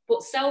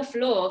 but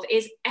self-love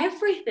is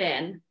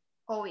everything.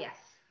 Oh, yes.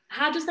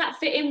 How does that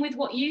fit in with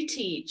what you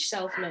teach,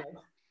 self-love?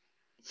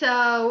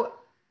 So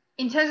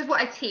in terms of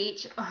what I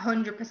teach,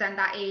 100%,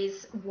 that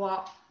is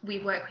what we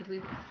work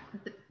with.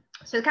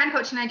 So the kind of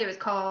coaching I do is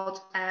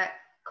called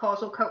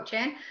causal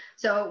coaching.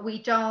 So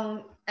we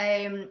don't,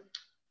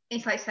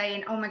 it's like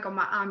saying, oh my God,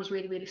 my arm is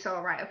really, really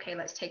sore. Right, okay,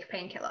 let's take a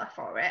painkiller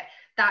for it.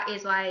 That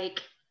is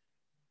like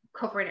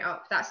covering it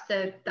up. That's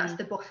the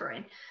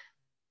buffering.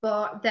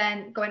 But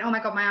then going, oh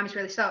my God, my arm is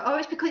really sore. Oh,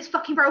 it's because it's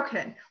fucking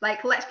broken.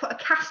 Like, let's put a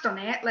cast on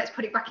it. Let's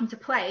put it back into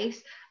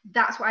place.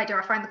 That's what I do.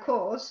 I find the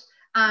cause,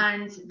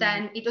 and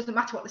then it doesn't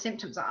matter what the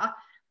symptoms are,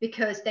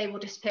 because they will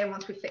disappear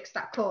once we fix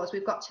that cause.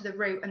 We've got to the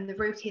root, and the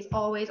root is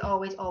always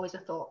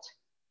a thought.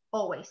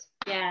 Always.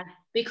 Yeah,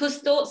 because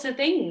thoughts are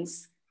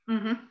things.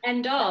 Mm-hmm.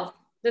 End of.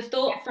 The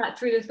thought,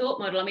 through the thought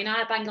model. I mean,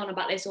 I bang on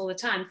about this all the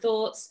time.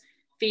 Thoughts,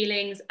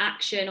 feelings,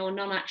 action or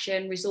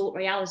non-action, result,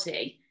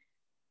 reality.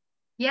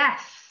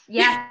 Yes,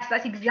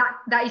 that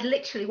is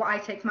literally what I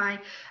take my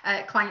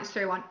clients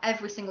through on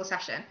every single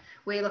session.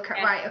 We look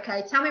at, right,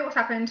 okay, tell me what's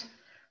happened.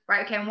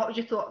 Right, okay, and what was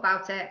your thought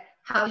about it?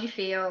 How did you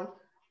feel?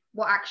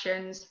 What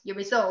actions? Your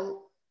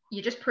result?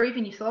 You're just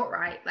proving you thought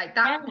right. Like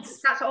that. Yes.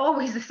 That's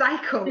always the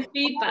cycle. The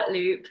feedback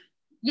loop.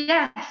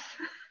 Yes.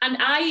 And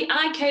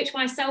I coach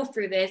myself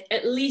through this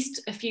at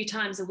least a few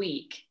times a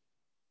week.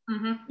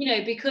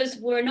 Mm-hmm. Because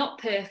we're not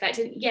perfect.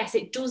 And yes,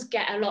 it does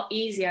get a lot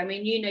easier. I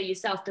mean,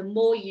 yourself, the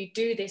more you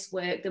do this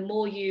work, the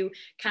more you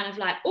kind of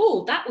like,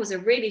 oh, that was a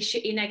really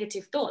shitty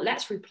negative thought.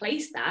 Let's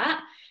replace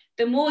that.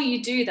 The more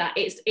you do that,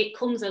 it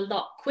comes a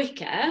lot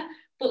quicker.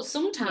 But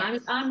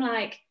sometimes I'm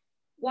like,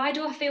 why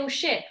do I feel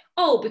shit?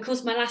 Oh,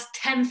 because my last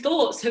 10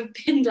 thoughts have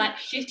been like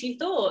shitty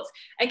thoughts.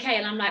 Okay,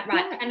 and I'm like,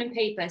 right, pen and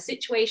paper,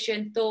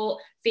 situation, thought,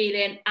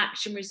 feeling,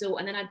 action, result.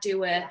 And then I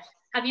do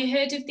have you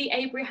heard of the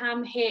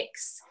Abraham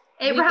Hicks?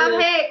 Abraham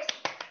Hicks.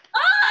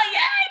 Oh,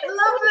 yeah.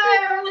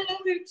 I love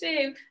him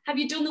too. Have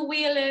you done the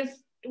wheel of,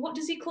 what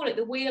does he call it?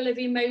 The wheel of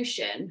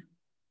emotion.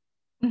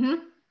 Mm-hmm.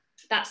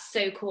 That's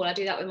so cool. I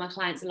do that with my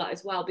clients a lot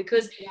as well,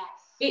 because Yes.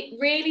 it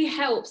really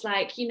helps,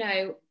 like, you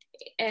know,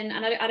 and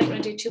I don't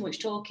want to do too much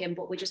talking,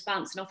 but we're just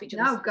bouncing off each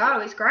other. No, go,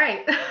 it's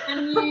great.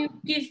 Can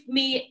you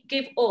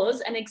give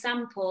us an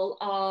example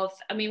of,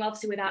 I mean,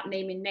 obviously without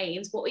naming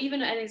names, but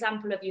even an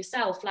example of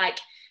yourself, like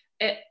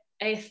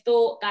a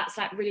thought that's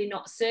like really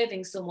not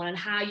serving someone, and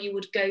how you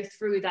would go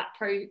through that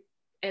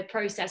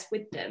process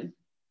with them?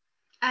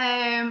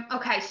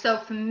 Okay, so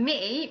for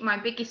me, my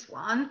biggest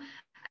one,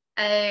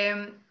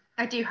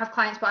 I do have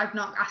clients, but I've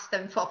not asked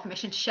them for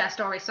permission to share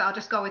stories, so I'll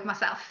just go with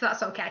myself, if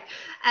that's okay.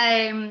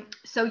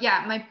 So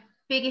yeah, my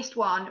biggest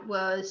one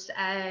was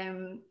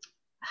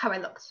how I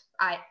looked.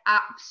 I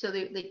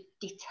absolutely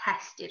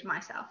detested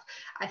myself.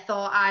 I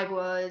thought I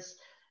was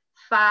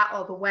fat,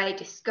 overweight,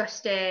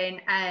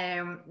 disgusting.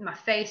 My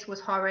face was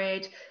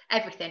horrid.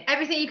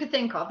 Everything you could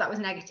think of that was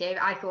negative,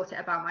 I thought it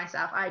about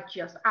myself. I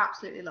just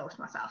absolutely loathed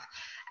myself.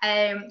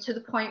 To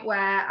the point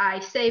where I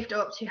saved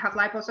up to have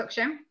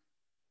liposuction.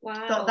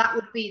 Wow. Thought that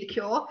would be the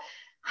cure.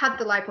 Had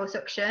the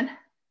liposuction.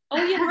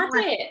 Oh, you had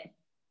it?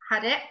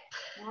 Had it.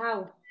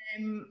 Wow.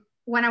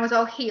 When I was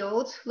all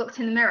healed,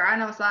 looked in the mirror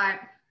and I was like,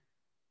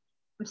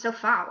 I'm still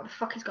fat. What the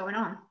fuck is going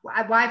on?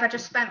 Why have I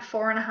just spent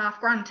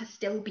 $4,500 to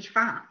still be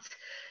fat?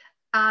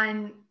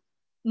 And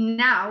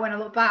now when I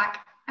look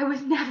back, I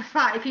was never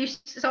fat. If you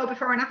saw a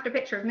before and after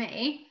picture of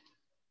me,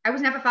 I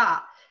was never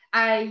fat.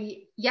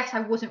 Yes,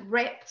 I wasn't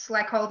ripped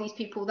like all these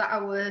people that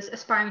I was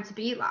aspiring to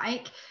be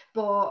like,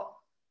 but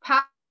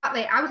partly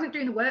I wasn't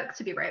doing the work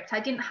to be ripped. I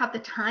didn't have the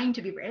time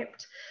to be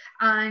ripped,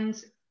 and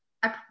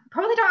I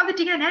probably don't have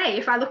the DNA.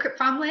 If I look at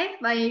family,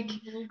 like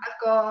I've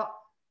got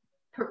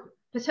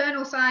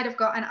paternal side, I've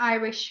got an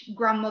Irish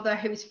grandmother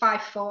who is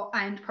 5 foot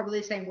and probably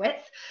the same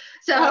width.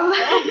 So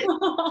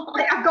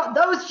like, I've got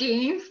those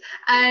genes.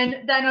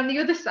 And then on the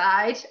other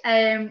side,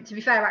 to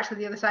be fair, actually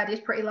the other side is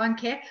pretty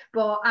lanky,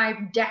 but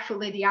I'm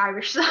definitely the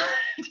Irish side,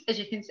 as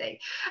you can see.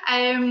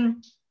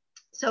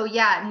 So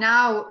yeah,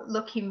 now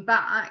looking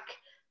back,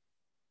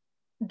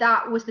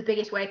 that was the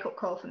biggest wake-up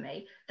call for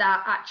me,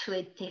 that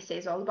actually this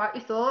is all about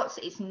your thoughts.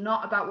 It's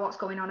not about what's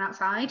going on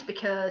outside,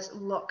 because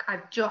look,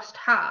 I've just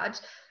had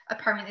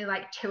apparently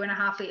like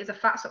 2.5 liters of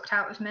fat sucked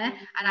out of me, and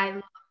I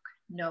look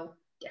no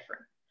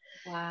different.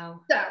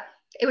 Wow. So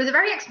it was a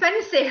very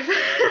expensive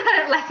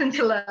lesson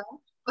to learn,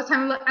 but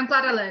I'm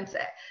glad I learned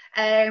it.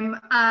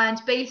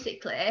 And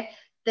basically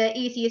the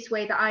easiest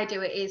way that I do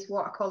it is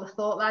what I call a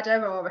thought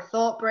ladder or a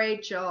thought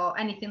bridge or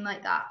anything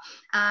like that.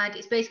 And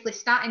it's basically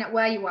starting at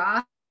where you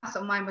are.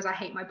 So mine was I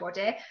hate my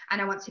body,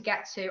 and I want to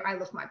get to I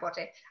love my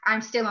body.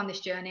 I'm still on this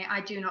journey.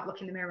 I do not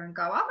look in the mirror and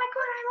go, oh my God,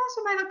 I'm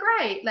awesome, I look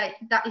great. Like,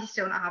 that is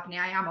still not happening.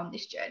 I am on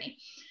this journey.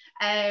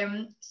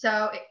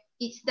 So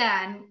it's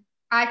then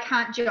I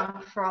can't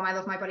jump from I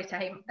love my body to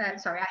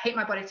I hate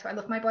my body to I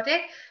love my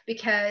body,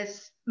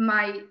 because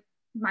my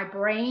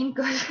brain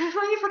goes,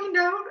 well, you fucking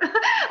don't.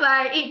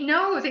 Like, it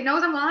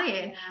knows I'm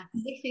lying. Yeah.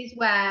 This is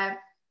where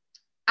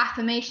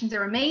affirmations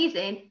are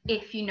amazing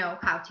if you know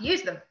how to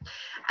use them.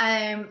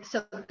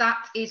 So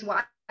that is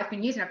what I've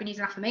been using. I've been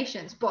using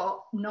affirmations, but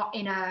not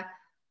in a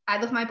I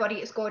love my body,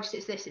 it's gorgeous,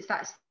 it's this, it's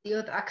that, it's the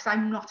other, because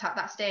I'm not at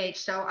that stage.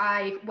 So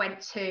I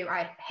went to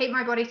I hate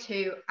my body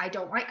to I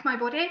don't like my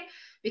body,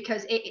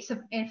 because it's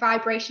a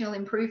vibrational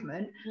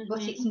improvement,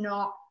 but it's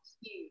not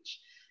huge.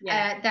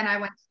 Yeah. Then I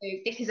went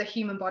to this is a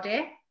human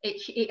body,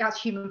 it has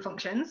human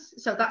functions,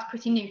 so that's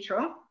pretty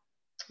neutral.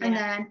 Yeah. And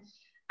then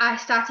I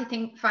started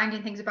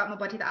finding things about my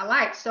body that I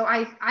liked. So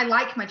I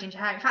like my ginger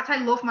hair. In fact, I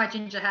love my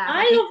ginger hair.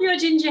 I love your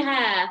ginger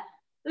hair.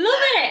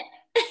 Love it.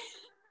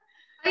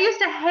 I used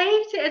to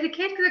hate it as a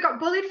kid because I got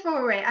bullied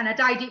for it, and I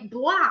dyed it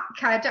black.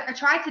 I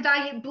tried to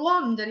dye it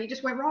blonde and it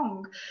just went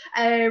wrong.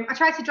 I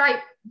tried to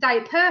dye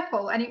it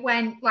purple and it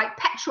went like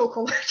petrol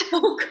coloured.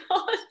 Oh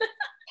God.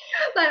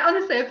 Like,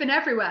 honestly, I've been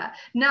everywhere.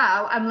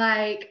 Now I'm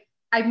like,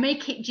 I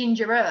make it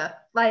ginger-er.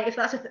 Like, if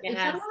that's a is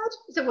that a word?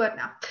 It's a word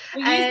now.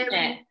 We're using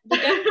it.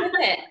 We're going with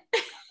it.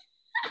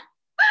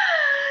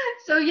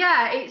 So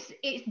yeah, it's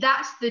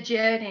that's the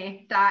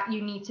journey that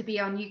you need to be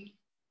on.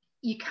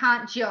 You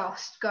can't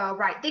just go,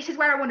 right, this is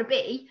where I want to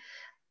be,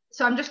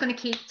 so I'm just going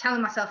to keep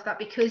telling myself that,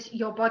 because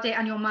your body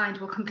and your mind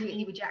will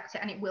completely reject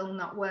it and it will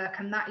not work.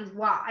 And that is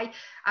why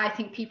I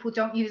think people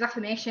don't use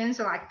affirmations.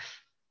 They're like,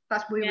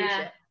 that's woo-woo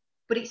shit.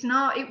 But it's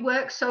not. It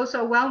works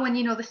so well when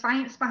you know the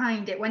science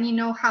behind it, when you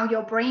know how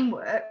your brain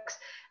works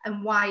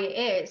and why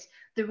it is.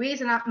 The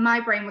reason my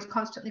brain was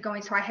constantly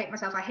going to I hate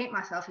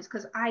myself is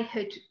because I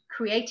had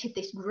created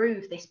this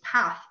groove, this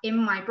path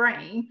in my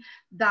brain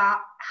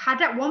that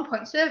had at one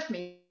point served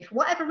me. For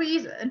whatever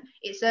reason,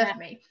 it served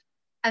me.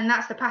 And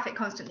that's the path it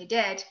constantly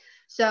did.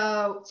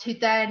 So to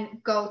then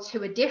go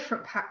to a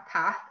different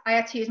path, I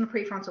had to use my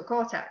prefrontal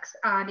cortex,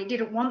 and it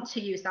didn't want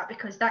to use that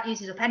because that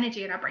uses up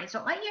energy, and our brains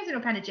don't like using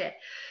up energy.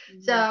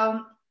 Mm-hmm.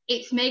 So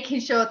it's making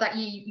sure that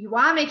you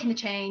are making the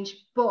change,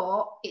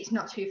 but it's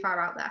not too far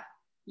out there.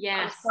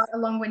 Yes. That's quite a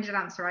long-winded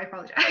answer. I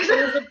apologize.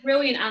 It was a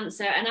brilliant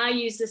answer, and I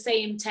use the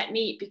same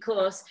technique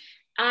because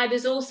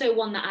there's also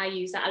one that I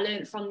use that I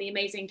learned from the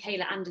amazing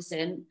Kayla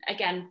Anderson.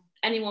 Again,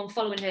 anyone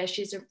following her,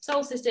 she's a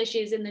soul sister,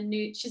 she's in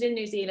New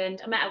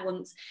Zealand. I met her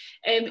once.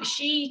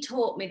 She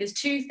taught me there's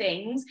two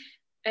things.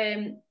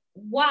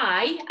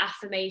 Why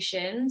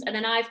affirmations, and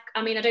then I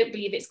don't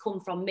believe it's come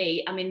from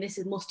me. I mean,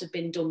 must have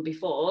been done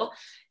before.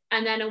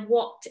 And then a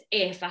what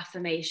if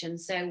affirmation.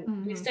 So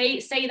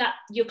say that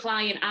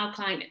our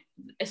client,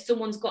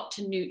 someone's got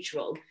to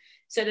neutral.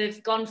 So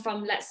they've gone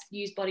from, let's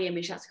use body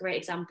image, that's a great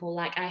example,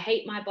 like I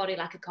hate my body,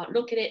 like I can't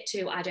look at it,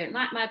 to I don't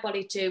like my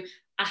body, to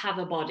I have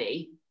a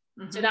body.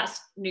 So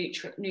that's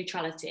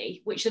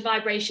neutrality, which the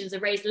vibrations are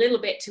raised a little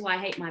bit to I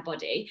hate my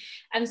body.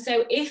 And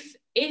so if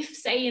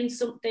saying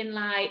something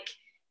like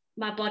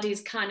my body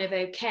is kind of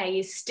okay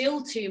is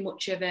still too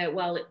much of a,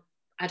 well,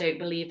 I don't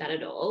believe that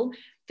at all,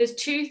 there's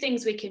two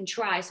things we can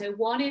try. So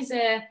one is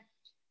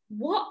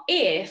what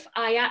if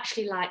I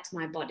actually liked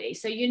my body?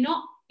 So you're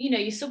not,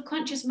 your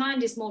subconscious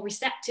mind is more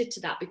receptive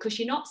to that, because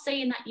you're not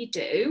saying that you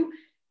do.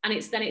 And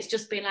it's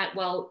just being like,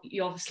 well,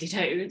 you obviously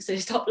don't. So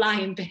stop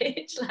lying,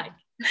 bitch. Like,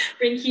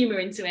 bring humor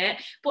into it.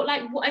 But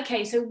like,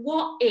 okay, so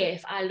what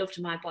if I loved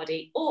my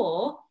body?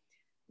 Or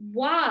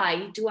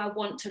why do I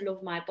want to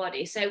love my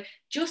body? So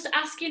just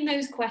asking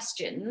those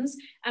questions.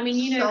 I mean,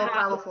 you know so how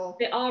powerful.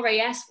 the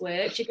RAS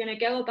works. You're going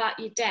to go about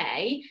your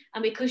day,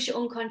 and because your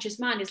unconscious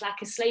mind is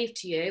like a slave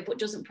to you but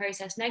doesn't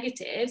process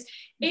negatives,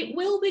 it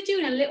will be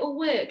doing a little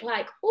work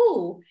like,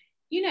 oh,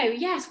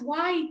 yes,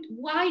 why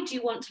do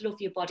you want to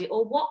love your body?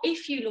 Or what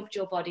if you loved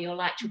your body or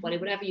liked your body,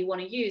 whatever you want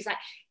to use? Like,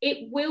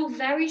 it will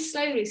very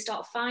slowly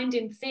start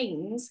finding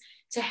things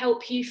to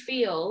help you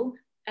feel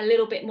a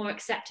little bit more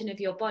accepting of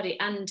your body.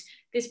 And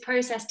this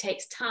process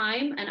takes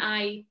time, and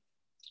I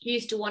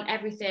used to want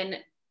everything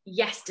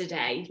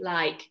yesterday,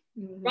 like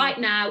right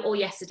now or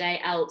yesterday,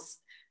 else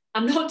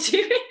I'm not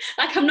doing,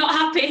 like, I'm not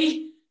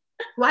happy.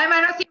 Why am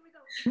I not seeing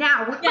results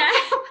now? Yeah.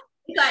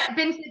 It's like,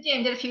 been to the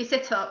gym, did a few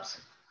sit-ups.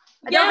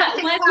 Yeah,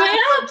 where's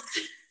my abs?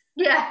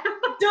 Yeah.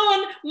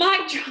 Done,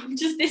 mic drop,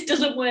 just this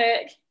doesn't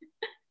work.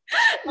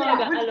 Oh Yeah, my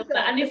God, I love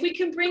that. And if we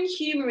can bring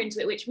humor into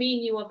it, which me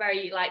and you are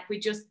very like, we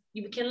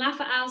can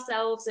laugh at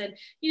ourselves, and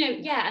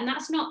and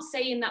that's not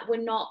saying that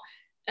we're not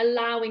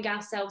allowing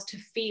ourselves to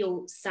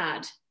feel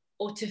sad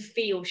or to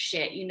feel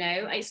shit,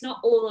 it's not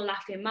all the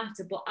laughing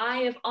matter. But I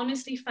have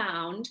honestly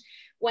found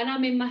when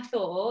I'm in my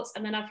thoughts,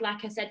 and then I've,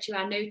 like I said to you,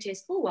 I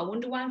notice, oh, I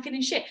wonder why I'm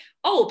feeling shit.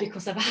 Oh,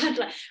 because I've had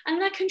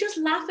and I can just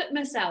laugh at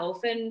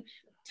myself. And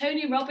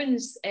Tony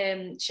Robbins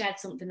shared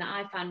something that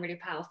I found really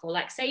powerful.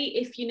 Like, say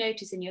if you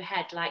notice in your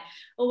head, like,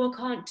 oh, I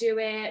can't do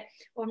it,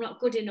 or I'm not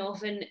good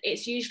enough. And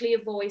it's usually a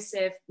voice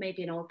of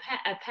maybe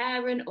a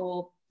parent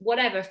or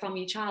whatever from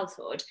your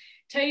childhood.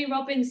 Tony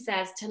Robbins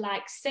says to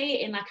like say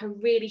it in like a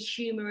really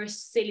humorous,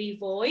 silly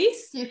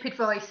voice. Stupid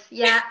voice,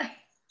 yeah.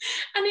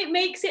 And it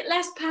makes it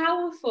less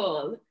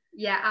powerful.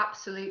 Yeah,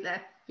 absolutely.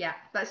 Yeah,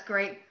 that's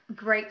great.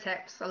 Great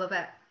tips. I love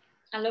it.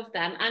 I love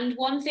them. And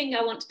one thing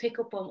I want to pick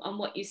up on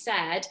what you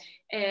said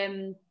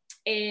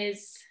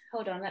is,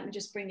 hold on, let me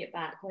just bring it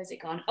back. Where's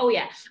it gone? Oh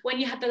yeah, when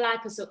you had the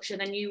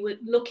liposuction and you were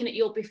looking at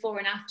your before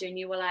and after, and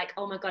you were like,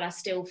 oh my God, I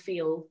still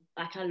feel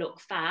like I look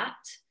fat.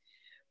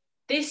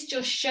 This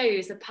just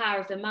shows the power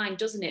of the mind,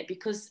 doesn't it?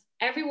 Because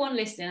everyone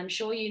listening, I'm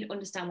sure you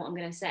understand what I'm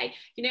going to say.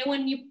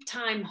 When your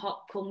time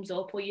hop comes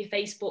up, or your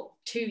Facebook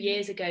 2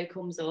 years ago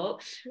comes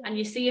up, and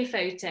you see a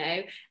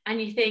photo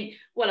and you think,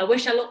 well, I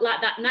wish I looked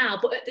like that now.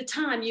 But at the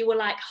time you were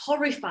like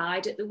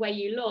horrified at the way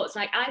you looked. It's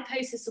like, I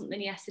posted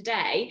something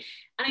yesterday,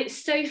 and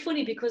it's so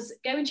funny because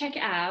go and check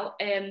it out.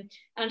 And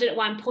I don't know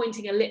why I'm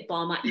pointing a lip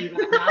balm at you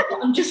right now, but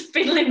I'm just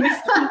fiddling with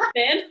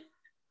something.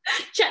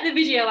 Check the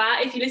video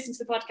out if you listen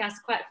to the podcast,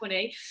 quite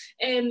funny.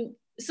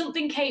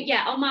 Something came,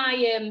 on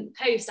my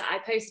post that I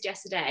posted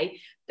yesterday,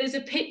 there's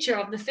a picture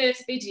of the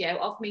first video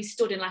of me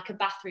stood in like a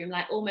bathroom,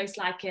 like almost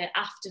like an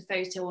after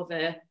photo of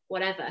a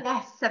whatever.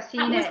 Yes, I've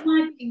seen it. That was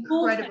my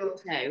before Incredible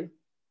photo.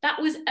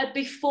 That was a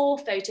before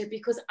photo,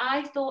 because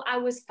I thought I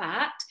was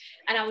fat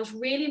and I was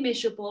really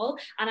miserable,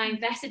 and I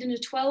invested in a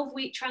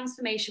 12-week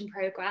transformation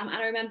program. And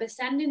I remember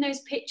sending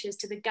those pictures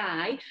to the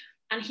guy,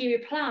 and he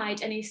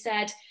replied and he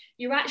said,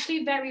 you're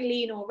actually very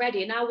lean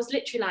already. And I was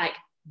literally like,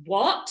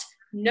 what?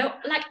 No,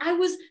 like I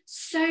was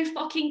so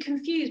fucking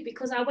confused,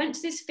 because I went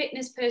to this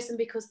fitness person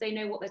because they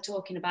know what they're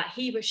talking about.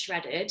 He was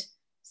shredded.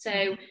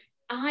 So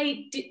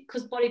I did,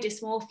 because body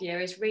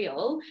dysmorphia is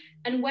real.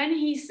 And when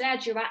he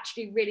said you're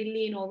actually really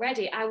lean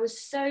already, I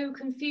was so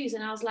confused.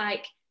 And I was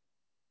like,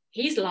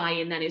 he's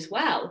lying then as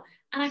well.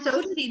 And I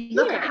couldn't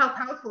look at how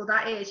powerful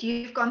that is.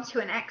 You've gone to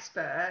an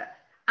expert,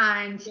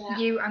 and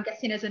you, I'm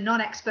guessing as a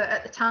non-expert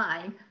at the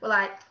time, were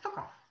like, fuck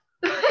off.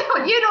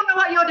 You don't know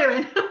what you're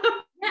doing.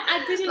 Yeah,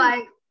 I didn't.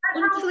 Like,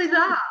 how powerful is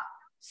that?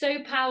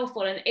 So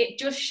powerful, and it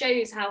just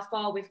shows how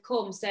far we've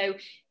come. So,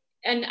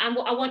 and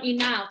I want you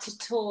now to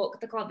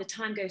talk. God, the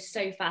time goes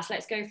so fast.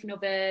 Let's go for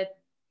another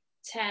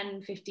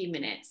 10, 15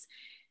 minutes.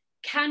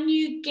 Can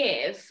you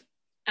give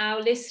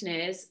our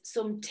listeners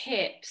some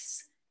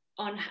tips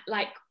on,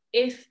 like,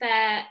 if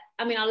they're,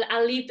 I mean,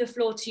 I'll leave the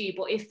floor to you,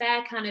 but if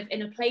they're kind of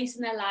in a place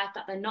in their life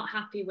that they're not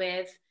happy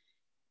with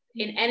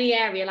in any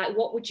area, like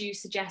what would you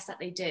suggest that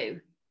they do?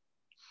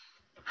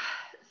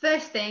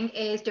 First thing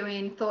is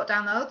doing thought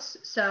downloads.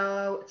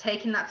 So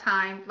taking that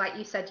time, like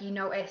you said, you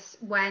notice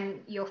when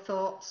your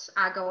thoughts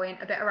are going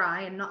a bit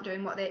awry and not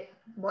doing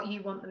what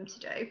you want them to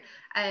do.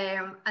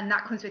 And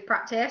that comes with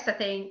practice. I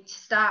think to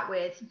start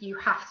with, you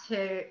have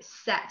to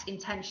set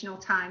intentional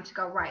time to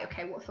go, right,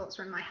 okay, what thoughts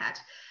are in my head?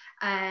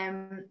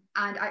 And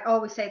I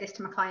always say this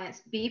to my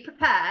clients, be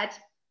prepared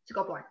to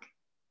go blank.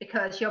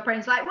 Because your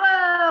brain's like,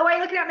 whoa, why are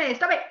you looking at me?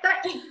 Stop it.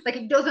 Like,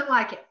 it doesn't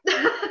like it.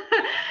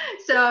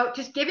 So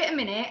just give it a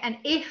minute. And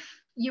if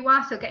you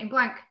are still getting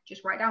blank,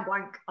 just write down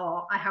blank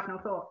or I have no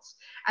thoughts.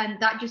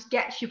 And that just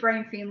gets your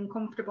brain feeling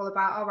comfortable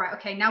about, all right,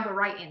 okay, now we're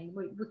writing.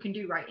 We can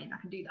do writing. I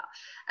can do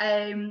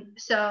that.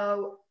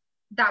 So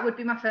that would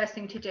be my first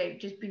thing to do.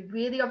 Just be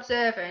really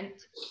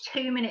observant.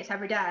 2 minutes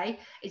every day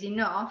is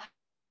enough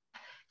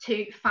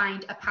to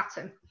find a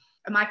pattern.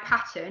 And my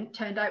pattern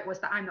turned out was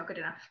that I'm not good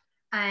enough.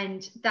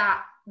 And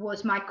that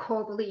was my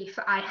core belief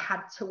that I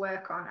had to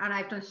work on. And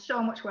I've done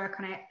so much work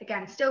on it.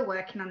 Again, still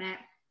working on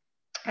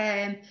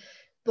it.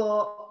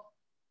 But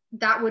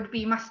that would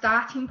be my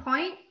starting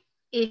point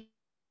if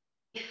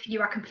you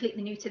are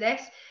completely new to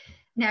this.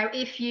 Now,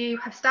 if you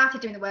have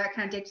started doing the work,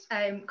 and I did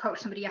coach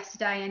somebody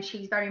yesterday, and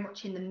she's very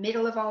much in the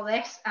middle of all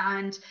this,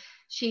 and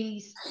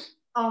she's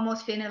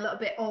almost feeling a little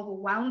bit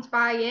overwhelmed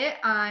by it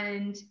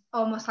and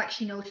almost like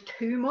she knows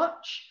too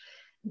much.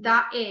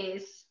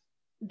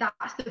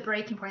 That's the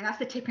breaking point. That's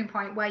the tipping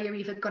point where you're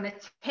either going to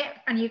tip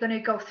and you're going to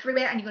go through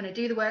it and you're going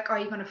to do the work, or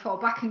you're going to fall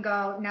back and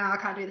go, no, I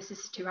can't do this. This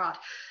is too hard.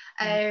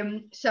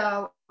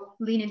 So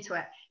lean into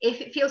it.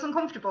 If it feels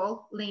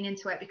uncomfortable, lean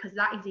into it, because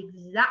that is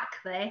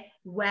exactly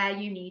where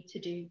you need to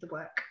do the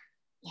work.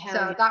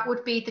 That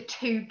would be the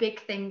two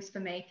big things for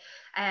me.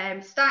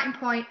 Starting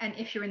point, and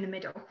if you're in the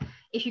middle.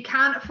 If you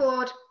can't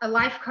afford a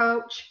life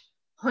coach,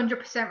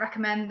 100%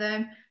 recommend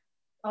them.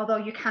 Although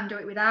you can do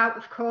it without,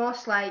 of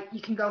course. Like,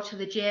 you can go to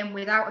the gym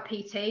without a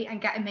PT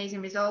and get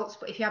amazing results,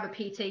 but if you have a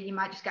PT, you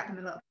might just get them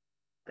a little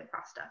bit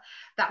faster.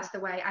 That's the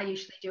way I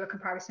usually do a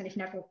comparison if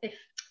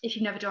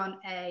you've never done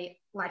a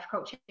life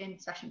coaching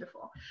session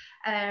before.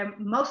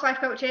 Most life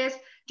coaches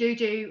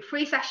do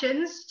free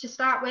sessions to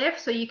start with,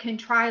 so you can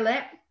trial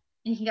it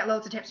and you can get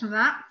loads of tips from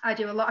that. I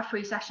do a lot of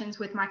free sessions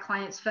with my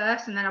clients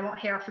first, and then I won't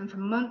hear off them for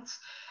months,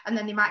 and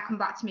then they might come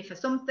back to me for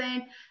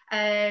something.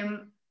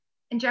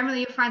 And generally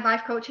you'll find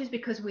life coaches,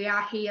 because we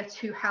are here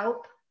to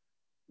help.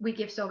 We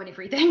give so many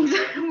free things.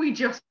 We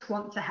just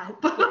want to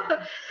help.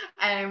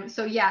 Yeah.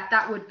 So yeah,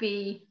 that would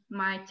be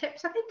my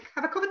tips, I think.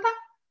 Have I covered that?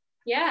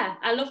 Yeah,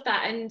 I love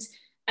that. And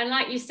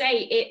like you say,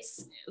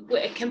 it's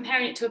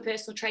comparing it to a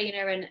personal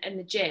trainer and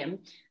the gym.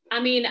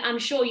 I mean, I'm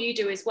sure you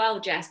do as well,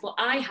 Jess, but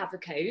I have a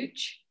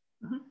coach,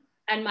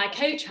 and my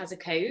coach has a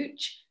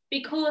coach,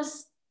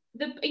 because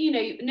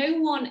no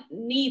one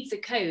needs a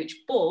coach,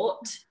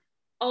 but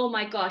oh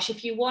my gosh,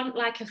 if you want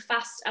like I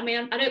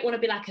don't want to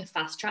be like a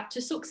fast track to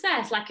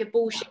success, like a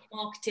bullshit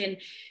marketing,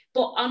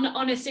 but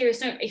on a serious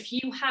note, if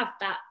you have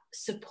that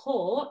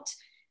support,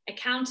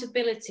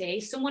 accountability,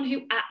 someone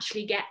who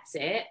actually gets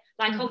it,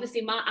 like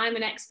obviously I'm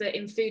an expert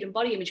in food and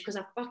body image because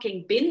I've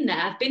fucking been there.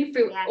 I've been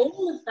through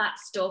all of that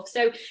stuff.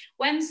 So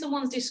when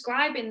someone's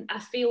describing, I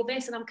feel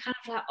this, and I'm kind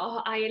of like,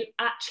 oh,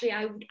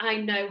 I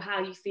know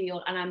how you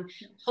feel, and I'm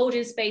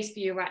holding space for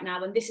you right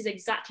now, and this is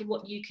exactly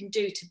what you can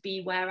do to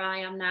be where I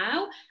am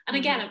now. And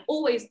again, I'm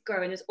always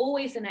growing. There's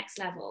always the next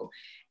level.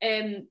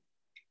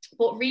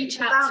 But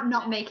reach out. It's about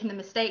not making the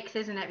mistakes,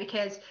 isn't it?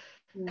 Because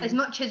as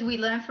much as we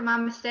learn from our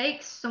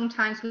mistakes,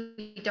 sometimes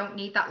we don't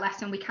need that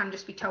lesson. We can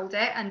just be told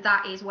it. And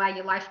that is where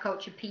your life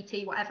coach, your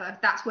PT, whatever,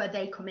 that's where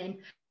they come in.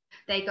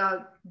 They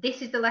go,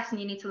 this is the lesson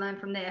you need to learn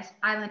from this.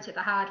 I learned it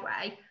the hard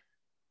way.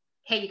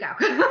 Here you go.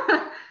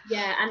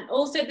 Yeah. And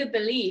also the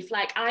belief,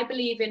 like I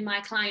believe in my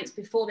clients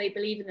before they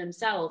believe in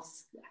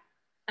themselves. Yeah.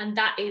 And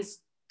that is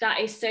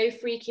so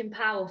freaking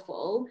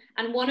powerful.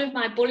 And one of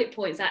my bullet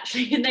points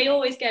actually, and they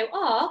always go,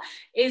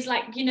 is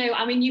like,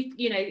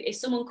 if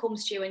someone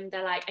comes to you and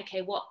they're like,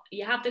 okay, what,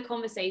 you have the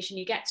conversation,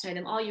 you get to know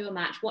them, are you a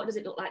match? What does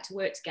it look like to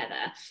work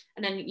together?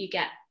 And then you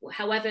get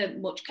however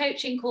much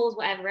coaching calls,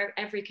 whatever,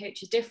 every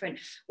coach is different.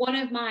 One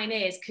of mine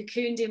is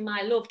cocooned in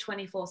my love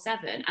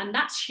 24/7. And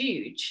that's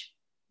huge.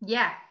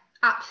 Yeah,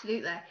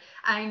 absolutely.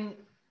 And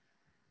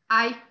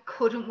I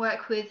couldn't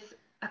work with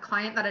a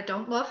client that I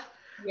don't love.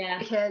 Yeah.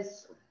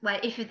 Because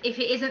like if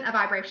it isn't a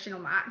vibrational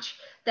match,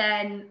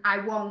 then I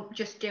won't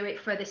just do it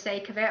for the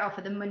sake of it or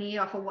for the money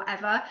or for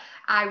whatever.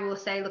 I will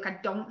say, look, I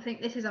don't think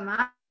this is a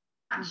match.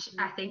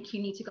 I think you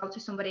need to go to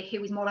somebody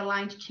who is more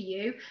aligned to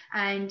you.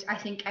 And I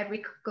think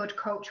every good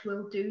coach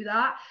will do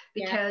that,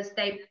 because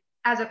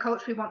as a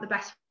coach, we want the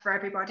best for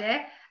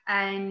everybody.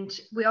 And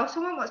we also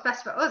want what's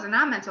best for us and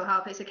our mental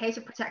health. It's a case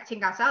of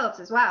protecting ourselves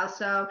as well.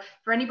 So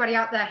for anybody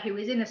out there who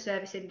is in the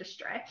service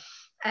industry,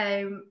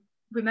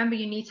 remember,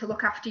 you need to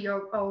look after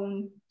your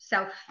own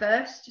self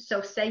first. So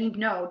saying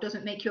no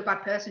doesn't make you a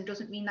bad person,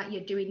 doesn't mean that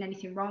you're doing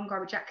anything wrong or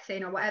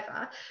rejecting or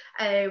whatever.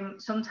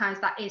 Sometimes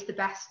that is the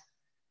best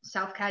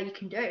self-care you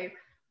can do.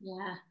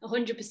 Yeah,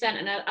 100%.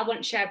 And I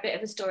want to share a bit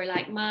of a story.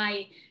 Like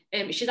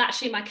she's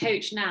actually my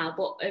coach now,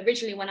 but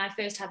originally when I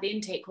first had the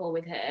intake call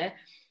with her,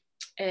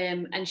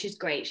 and she's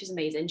great, she's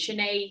amazing.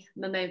 Shanae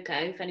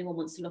Momoko, if anyone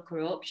wants to look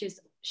her up,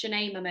 she's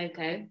Shanae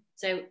Momoko.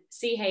 So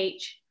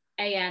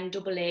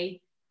CHANEMOMOKO.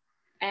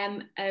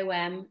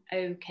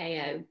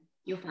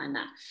 You'll find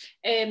that.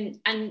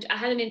 And I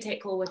had an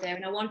intake call with her,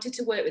 and I wanted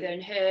to work with her,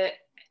 and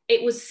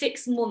it was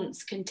 6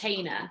 months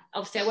container.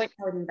 Obviously, I won't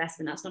tell the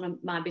investment, that's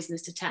not my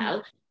business to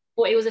tell.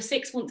 But it was a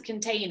 6-month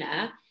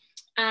container,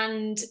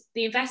 and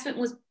the investment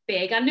was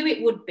big. I knew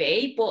it would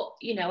be, but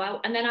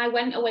and then I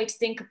went away to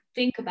think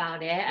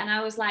about it, and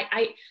I was like,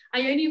 I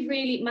only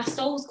really, my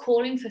soul's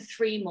calling for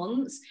 3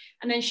 months.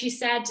 And then she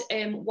said,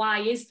 why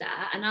is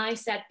that? And I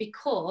said,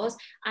 because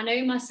I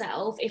know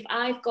myself, if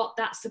I've got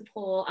that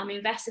support, I'm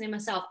investing in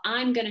myself,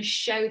 I'm going to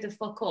show the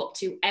fuck up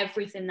to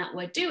everything that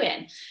we're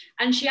doing.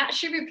 And she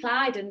actually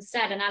replied and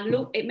said, and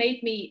it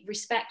made me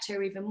respect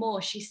her even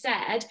more. She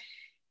said,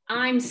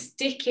 I'm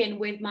sticking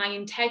with my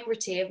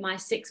integrity of my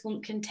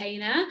 6-month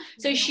container.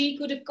 So she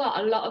could have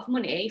got a lot of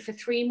money for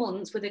 3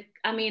 months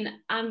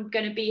I'm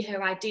going to be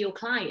her ideal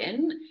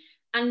client,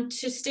 and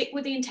to stick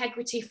with the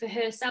integrity for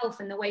herself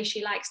and the way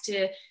she likes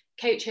to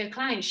coach her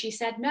clients, she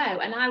said no.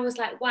 And I was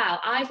like, wow,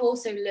 I've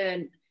also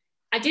learned,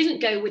 I didn't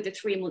go with the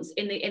 3 months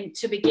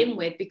to begin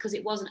with because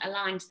it wasn't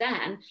aligned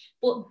then,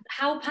 but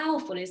how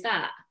powerful is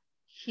that?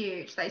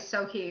 Huge. That is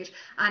so huge.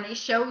 And it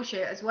shows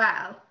you as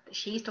well that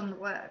she's done the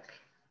work.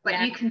 Like,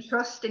 you can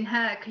trust in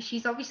her because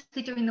she's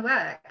obviously doing the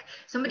work.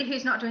 Somebody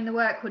who's not doing the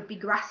work would be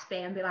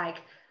grasping and be like,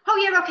 oh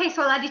yeah, okay,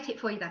 so I'll edit it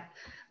for you then.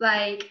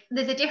 Like,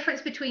 there's a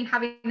difference between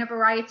having a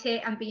variety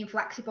and being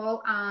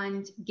flexible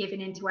and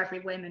giving into every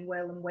whim and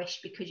will and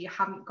wish because you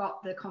haven't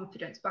got the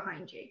confidence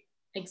behind you.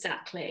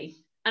 Exactly.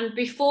 And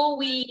before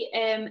we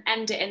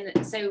end it,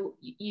 and so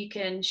you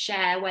can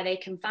share where they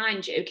can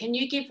find you, can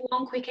you give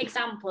one quick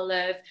example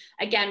of,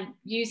 again,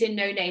 using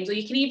no names, or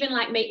you can even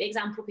like make the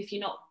example if you're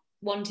not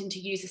wanting to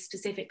use a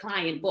specific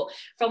client, but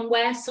from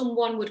where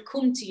someone would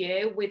come to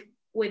you with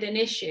an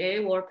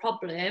issue or a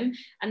problem,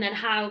 and then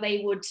how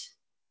they would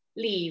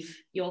leave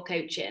your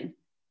coaching.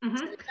 So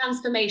the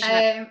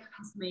transformation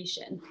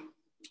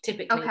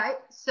typically. Okay,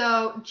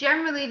 so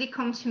generally they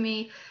come to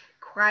me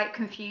quite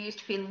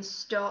confused, feeling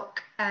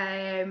stuck,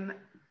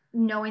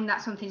 knowing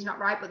that something's not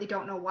right, but they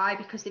don't know why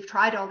because they've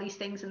tried all these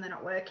things and they're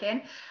not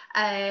working.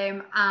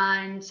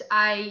 And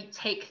I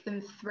take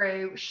them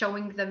through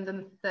showing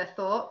them their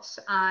thoughts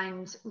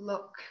and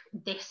look,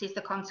 this is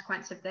the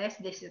consequence of this,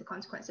 this is the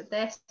consequence of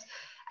this.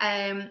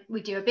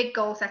 We do a big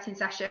goal setting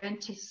session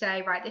to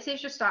say, right, this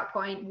is your start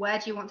point. Where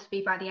do you want to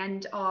be by the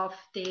end of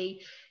the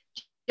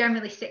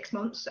generally 6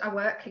 months? I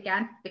work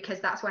again because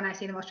that's when I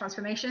see the most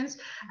transformations.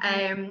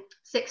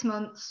 6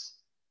 months,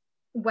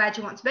 where do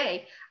you want to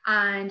be?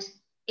 And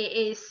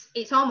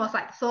it's almost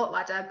like the thought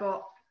ladder,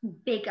 but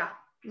bigger,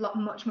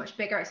 much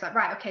bigger. It's like,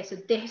 right, okay, so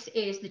this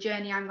is the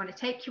journey I'm going to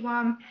take you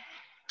on.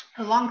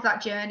 Along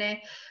that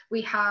journey,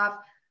 we have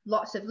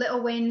lots of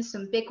little wins,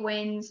 some big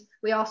wins.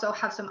 We also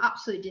have some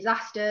absolute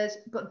disasters,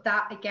 but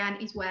that again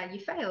is where you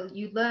fail.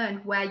 You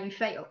learn where you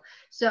fail.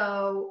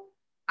 So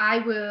I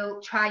will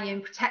try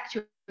and protect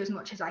you as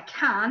much as I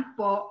can,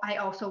 but I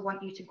also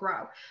want you to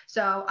grow.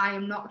 So I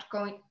want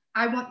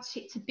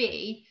it to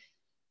be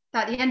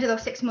that at the end of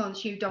those 6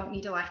 months, you don't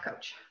need a life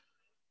coach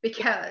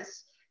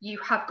because you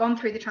have gone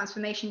through the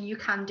transformation. You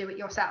can do it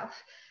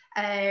yourself.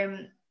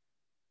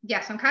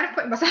 Yes, I'm kind of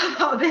putting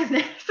myself out of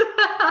business,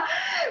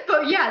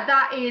 but yeah,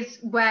 that is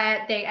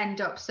where they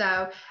end up.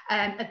 So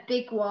a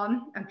big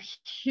one, a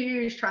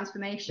huge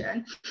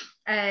transformation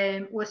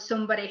was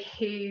somebody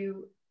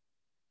who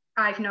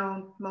I've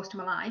known most of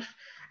my life,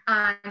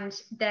 and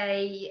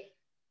they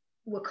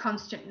were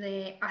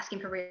constantly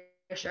asking for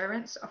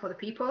reassurance of other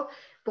people,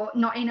 but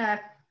not in an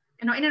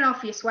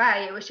obvious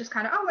way. It was just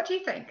kind of, oh, what do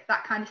you think?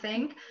 That kind of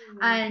thing.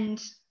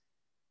 And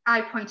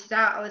I pointed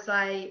out, I was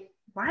like,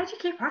 why do you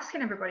keep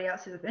asking everybody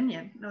else's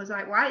opinion? And I was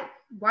like, why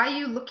are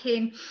you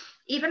looking,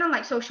 even on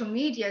like social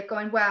media,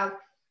 going, well,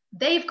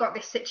 they've got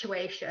this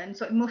situation,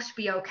 so it must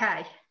be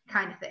okay,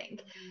 kind of thing.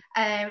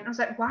 And I was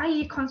like, why are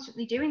you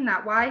constantly doing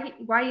that? Why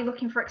are you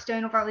looking for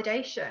external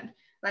validation?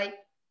 Like,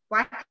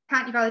 why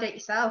can't you validate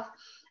yourself?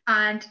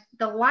 And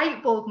the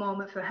light bulb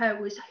moment for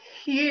her was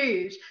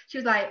huge. She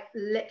was like,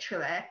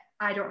 literally,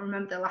 I don't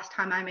remember the last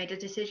time I made a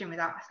decision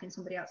without asking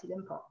somebody else's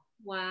input.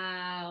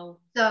 Wow.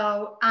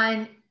 So,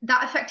 and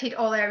that affected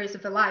all areas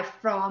of her life,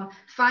 from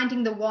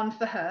finding the one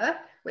for her,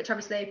 which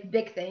obviously a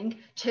big thing,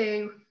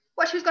 to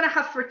what she was going to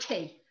have for a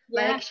tea.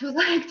 Yeah. Like, she was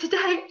like,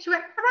 today, she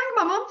went, I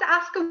rang my mum to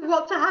ask her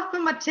what to have for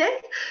my tea.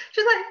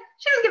 She was like,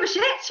 she doesn't give a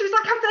shit. She was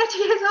like, I'm 30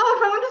 years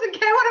old. My mum doesn't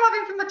care what I'm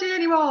having for my tea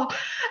anymore.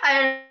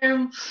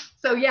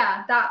 So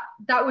yeah,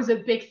 that was a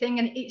big thing.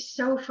 And it's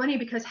so funny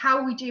because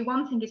how we do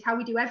one thing is how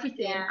we do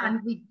everything. Yeah.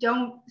 And we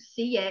don't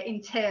see it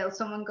until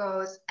someone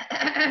goes,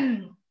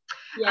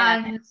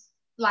 yeah. And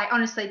like,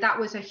 honestly, that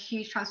was a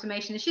huge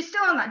transformation. And she's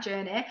still on that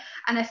journey.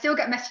 And I still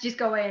get messages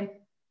going,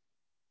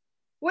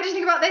 what do you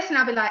think about this? And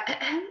I'll be like,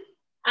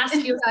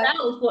 Ask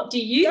yourself, what do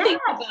you think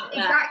about that?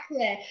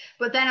 Exactly.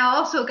 But then I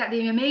also get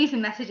the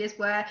amazing messages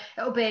where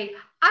it'll be,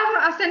 I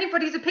haven't asked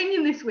anybody's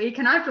opinion this week,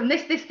 and I've done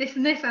this, this, this,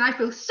 and this, and I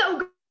feel so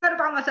good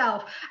about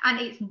myself. And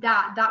it's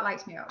that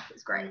lights me up.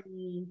 It's great.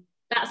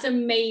 That's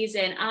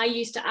amazing. I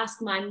used to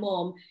ask my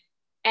mum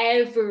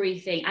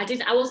everything. I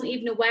wasn't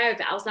even aware of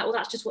it. I was like, well,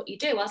 that's just what you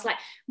do. I was like,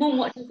 Mum,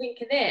 what do you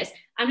think of this?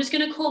 I'm just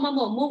going to call my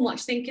mum, what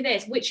do you think of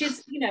this? Which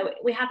is, you know,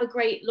 we have a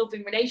great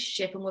loving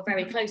relationship and we're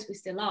very close. We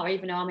still are,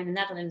 even though I'm in the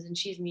Netherlands and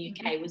she's in the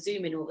UK. We're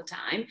Zooming all the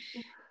time.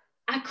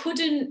 I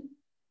couldn't.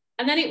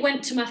 And then it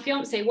went to my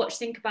fiance, what do you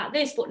think about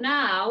this? But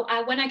now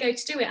when I go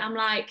to do it, I'm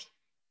like,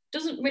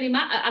 doesn't really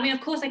matter. I mean,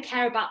 of course I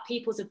care about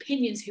people's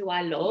opinions who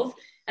I love.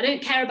 I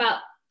don't care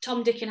about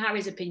Tom, Dick and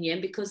Harry's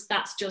opinion, because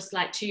that's just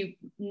like too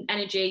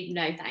energy,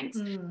 no thanks.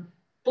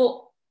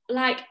 But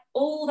like,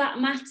 all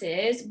that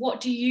matters, what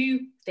do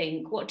you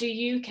think? What do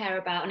you care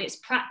about? And it's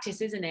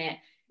practice, isn't it?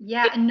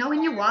 Yeah, and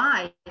knowing your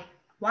why.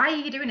 Why are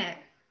you doing it?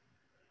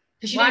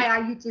 Why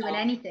are you doing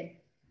anything?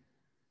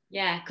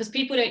 Yeah, because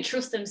people don't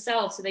trust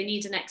themselves, so they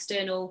need an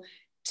external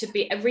to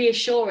be a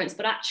reassurance.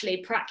 But actually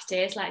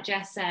practice, like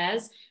Jess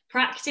says,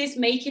 practice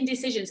making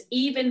decisions,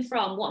 even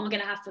from what am I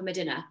going to have for my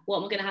dinner? What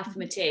am I going to have for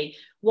my tea?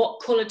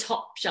 What colour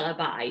top shall I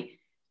buy?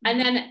 And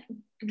then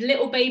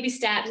little baby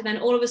steps, and then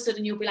all of a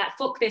sudden you'll be like,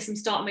 fuck this, I'm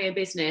starting my own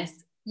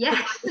business.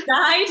 Yes.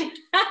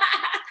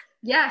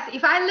 Yes,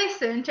 if I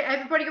listened to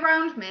everybody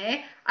around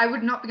me, I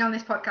would not be on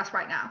this podcast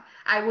right now.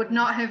 I would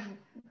not have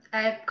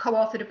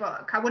co-authored a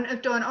book. I wouldn't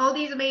have done all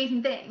these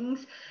amazing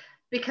things,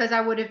 because I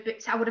would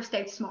have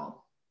stayed small.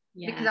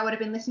 Yeah. Because I would have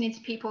been listening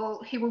to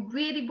people who were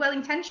really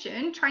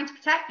well-intentioned, trying to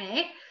protect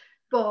me,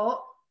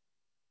 but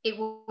it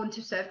wouldn't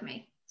have served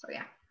me. So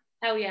yeah.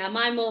 Oh yeah,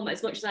 my mum,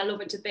 as much as I love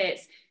her to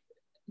bits,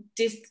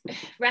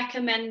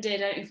 recommended, I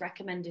don't know if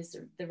recommend is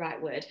the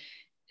right word,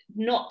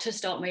 not to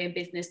start my own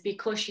business,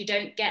 because you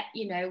don't get,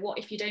 you know, what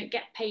if you don't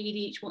get paid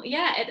each month?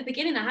 Yeah, at the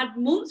beginning I had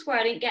months where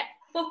I didn't get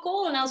fuck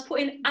all, and I was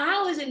putting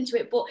hours into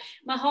it, but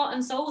my heart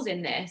and soul's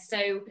in this.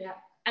 So yeah.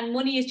 And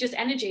money is just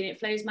energy, and it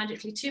flows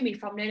magically to me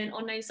from known and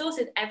unknown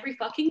sources every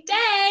fucking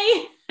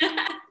day.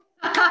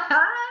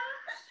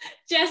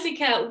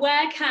 Jessica,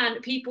 where can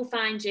people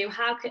find you?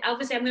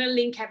 Obviously I'm going to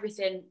link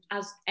everything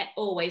as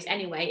always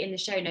anyway in the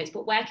show notes,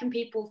 but where can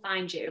people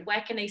find you?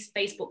 Where can they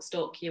Facebook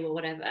stalk you or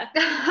whatever?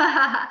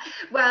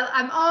 Well,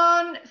 I'm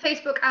on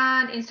Facebook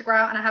and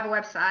Instagram, and I have a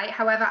website.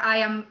 However, I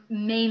am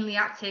mainly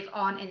active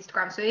on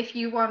Instagram. So if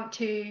you want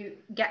to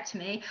get to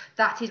me,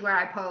 that is where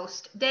I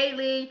post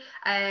daily.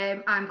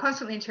 I'm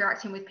constantly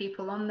interacting with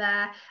people on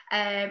there,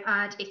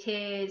 and it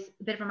is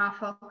a bit of a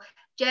mouthful.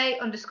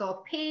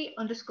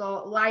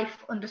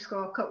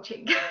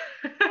 J_P_life_coaching.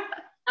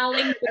 I'll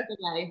link it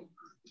below.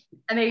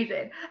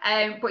 Amazing.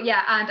 But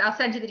yeah, and I'll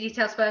send you the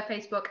details for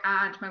Facebook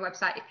and my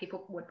website if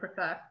people would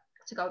prefer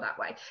to go that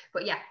way.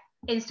 But yeah,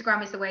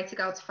 Instagram is the way to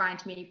go to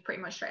find me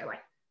pretty much straight away.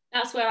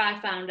 That's where I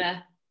found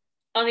her,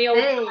 on the old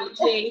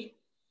IG.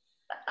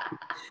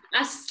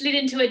 I slid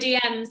into her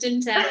DMs,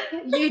 didn't I?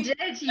 You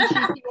did, you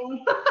cheeky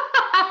one.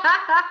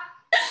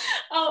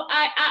 Oh,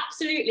 I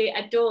absolutely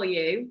adore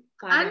you.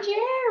 And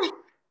you.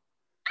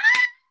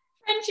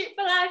 Friendship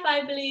for life,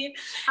 I believe.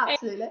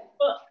 Absolutely.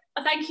 But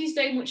thank you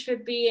so much for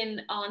being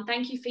on.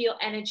 Thank you for your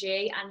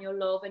energy and your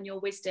love and your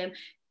wisdom.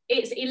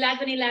 It's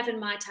 11:11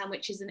 my time,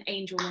 which is an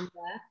angel number,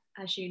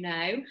 as you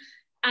know.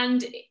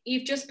 And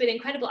you've just been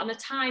incredible. And the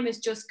time is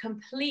just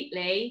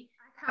completely...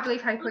 I can't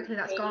believe how quickly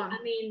that's gone. I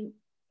mean,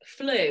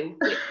 flew.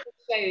 Which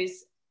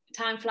shows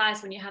time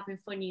flies when you're having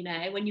fun, you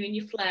know, when you're in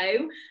your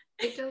flow.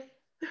 It does.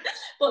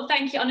 But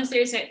thank you, on a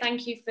serious note,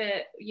 thank you for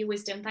your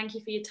wisdom. Thank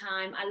you for your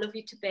time. I love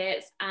you to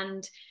bits.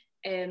 And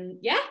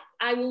yeah,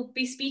 I will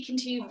be speaking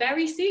to you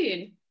very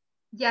soon.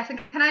 Yes, and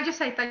can I just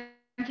say thank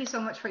you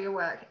so much for your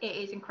work. It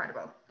is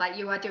incredible. Like,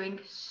 you are doing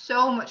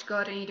so much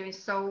good, and you're doing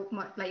so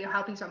much, like, you're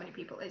helping so many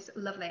people. It's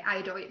lovely. I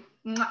adore you.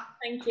 Mwah.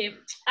 Thank you.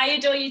 I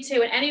adore you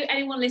too. And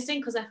anyone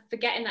listening, because I'm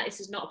forgetting that this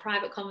is not a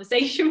private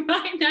conversation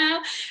right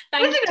now.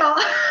 Thank you. No,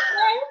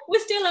 we're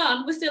still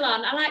on.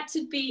 I like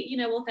to be, you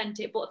know,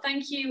 authentic, but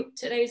thank you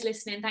to those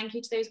listening. Thank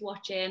you to those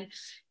watching.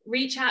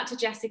 Reach out to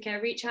Jessica,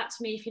 reach out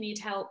to me if you need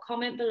help,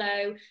 comment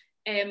below.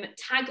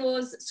 Tag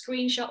us,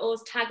 screenshot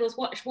us, tag us.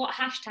 What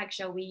hashtag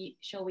shall we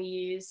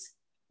use?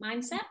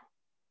 Mindset?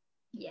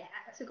 Yeah,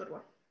 that's a good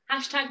one.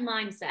 Hashtag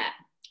mindset,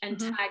 and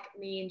tag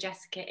me and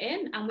Jessica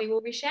in, and we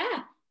will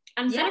reshare.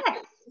 And yes,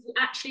 we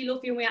actually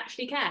love you and we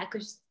actually care,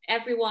 because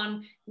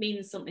everyone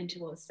means something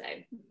to us. So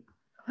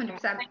 100%.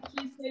 Thank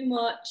you so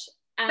much.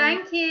 And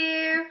thank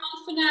you.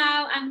 Bye for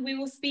now, and we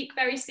will speak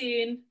very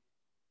soon.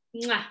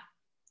 Mwah.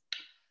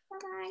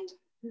 Bye.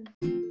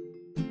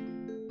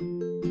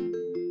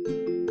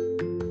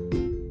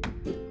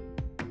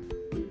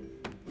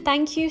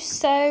 Thank you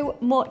so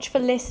much for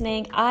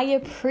listening. I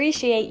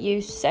appreciate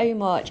you so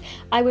much.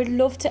 I would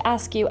love to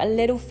ask you a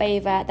little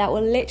favor that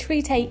will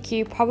literally take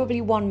you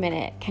probably 1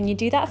 minute. Can you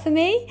do that for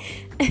me?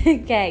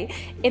 Okay,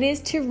 it is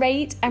to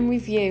rate and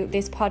review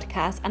this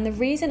podcast. And the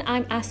reason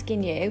I'm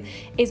asking you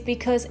is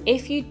because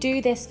if you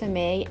do this for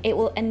me, it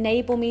will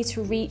enable me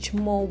to reach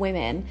more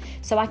women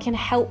so I can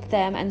help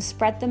them and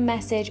spread the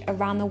message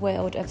around the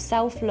world of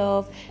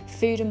self-love,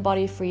 food and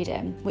body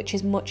freedom, which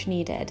is much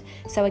needed.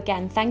 So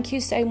again, thank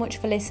you so much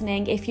for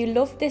listening. If you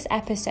loved this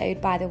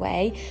episode, by the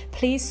way,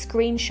 please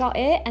screenshot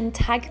it and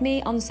tag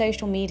me on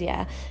social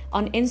media.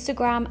 On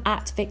Instagram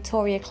at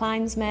Victoria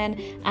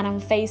Kleinsman, and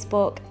on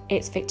Facebook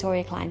it's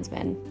Victoria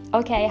Kleinsman.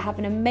 Okay, have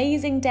an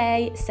amazing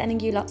day. Sending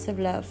you lots of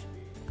love.